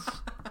 I was.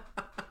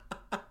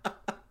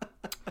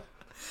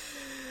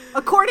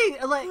 According,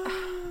 like,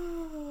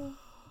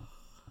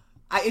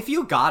 if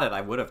you got it,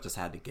 I would have just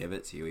had to give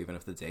it to you, even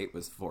if the date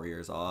was 4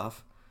 years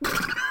off.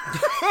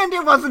 And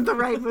it wasn't the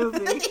right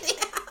movie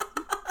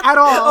at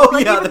all. Oh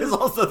like, yeah, there's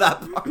also that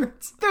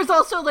part. There's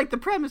also like the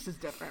premise is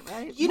different,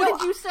 right? What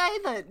did you say?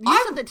 That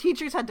you said that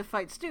teachers had to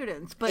fight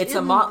students, but it's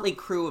a motley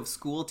crew of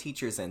school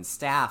teachers and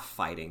staff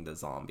fighting the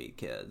zombie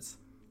kids.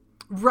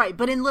 Right,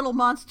 but in Little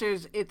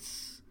Monsters,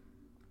 it's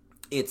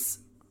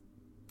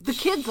the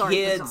kids aren't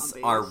the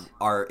zombies.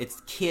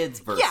 It's kids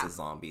versus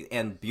zombies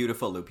and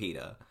beautiful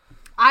Lupita.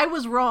 I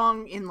was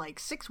wrong in like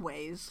 6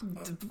 ways.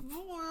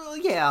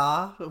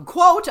 Yeah,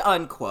 quote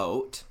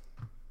unquote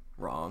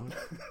wrong.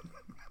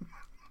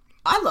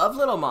 I love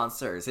Little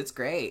Monsters. It's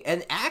great.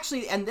 And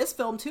actually, and this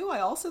film too,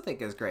 I also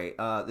think is great.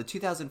 The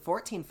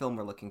 2014 film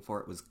we're looking for,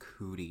 it was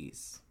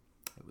Cooties.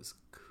 It was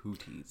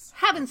Cooties.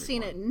 Haven't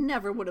seen it.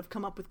 Never would have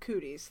come up with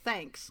Cooties.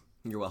 Thanks.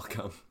 You're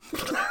welcome.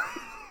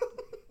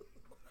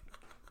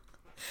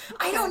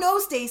 I don't know,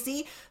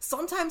 Stacey.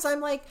 Sometimes I'm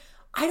like,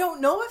 I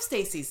don't know if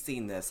Stacey's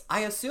seen this.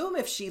 I assume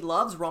if she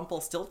loves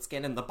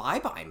Rumpelstiltskin and the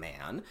Bye-Bye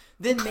Man,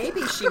 then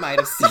maybe she might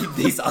have seen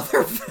these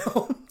other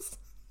films.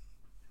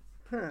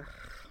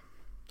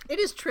 It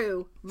is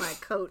true, my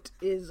coat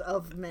is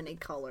of many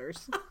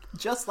colors.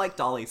 Just like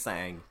Dolly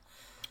sang.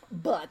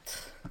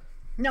 But,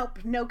 nope,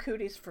 no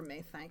Cooties for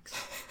me, thanks.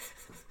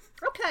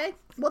 Okay,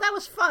 well that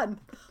was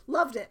fun.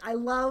 Loved it. I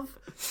love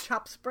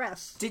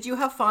Chopspress. Did you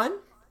have fun?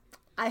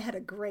 I had a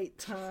great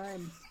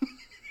time.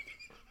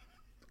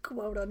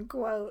 Quote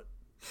unquote.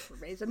 We're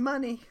raising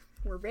money.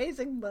 We're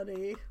raising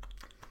money.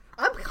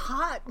 I'm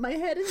hot. My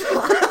head is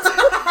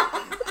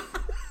hot.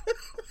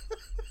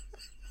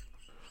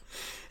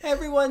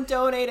 Everyone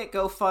donate at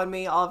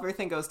GoFundMe.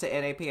 Everything goes to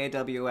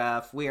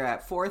NAPAWF. We are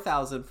at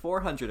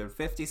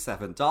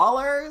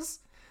 $4,457.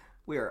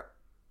 We are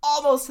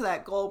almost to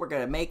that goal. We're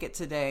going to make it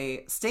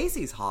today.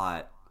 Stacey's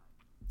hot.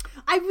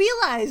 I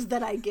realize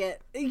that I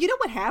get... You know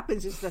what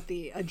happens is that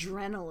the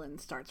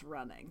adrenaline starts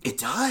running. It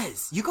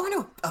does. You go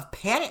into a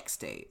panic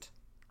state.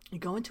 You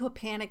go into a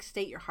panic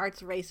state. Your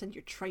heart's racing.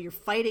 You're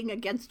fighting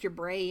against your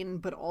brain,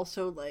 but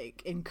also,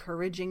 like,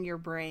 encouraging your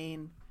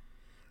brain.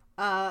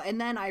 And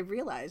then I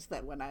realize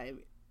that when I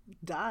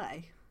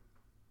die,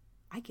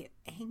 I get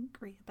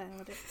angry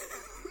about it.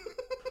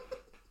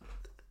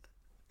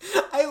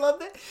 I love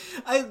that.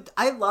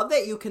 I love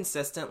that you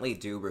consistently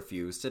do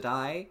refuse to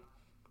die.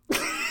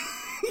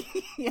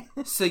 Yeah.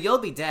 So you'll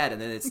be dead,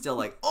 and then it's still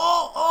like,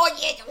 oh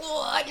yeah,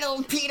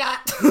 little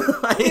peanut.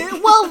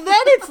 Well,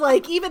 then it's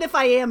like, even if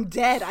I am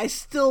dead, I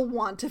still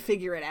want to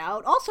figure it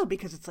out. Also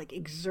because it's like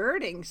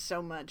exerting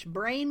so much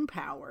brain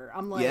power.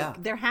 I'm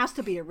like, there has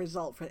to be a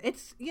result for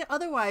it's. Yeah,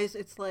 otherwise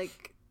it's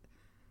like,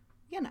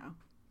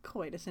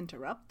 coitus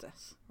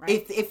interruptus,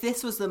 right? If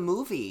this was the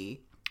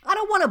movie, I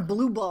don't want to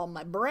blue ball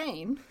my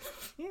brain.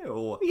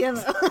 Ew.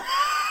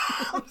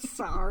 I'm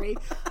sorry.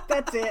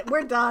 That's it.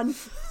 We're done.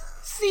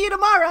 See you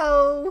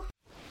tomorrow.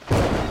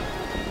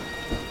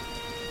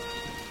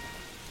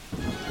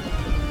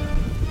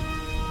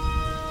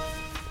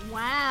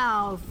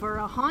 Wow, for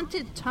a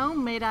haunted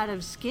tome made out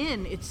of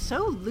skin, it's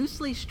so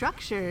loosely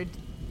structured,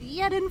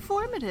 yet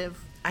informative.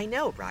 I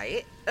know,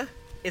 right?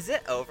 Is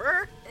it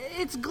over?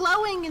 It's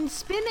glowing and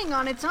spinning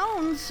on its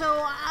own,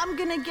 so I'm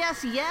gonna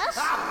guess yes.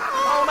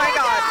 Oh my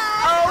god!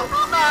 Oh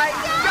my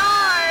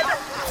god!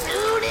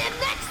 Tune in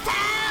next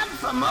time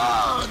for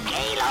more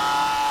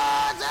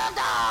Gaylords of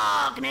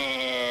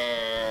Darkness.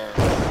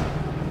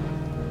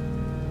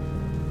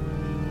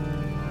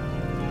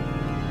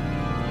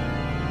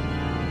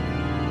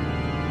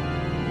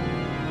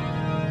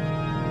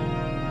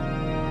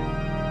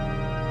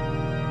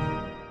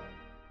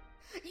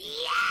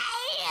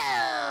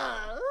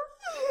 Yeah!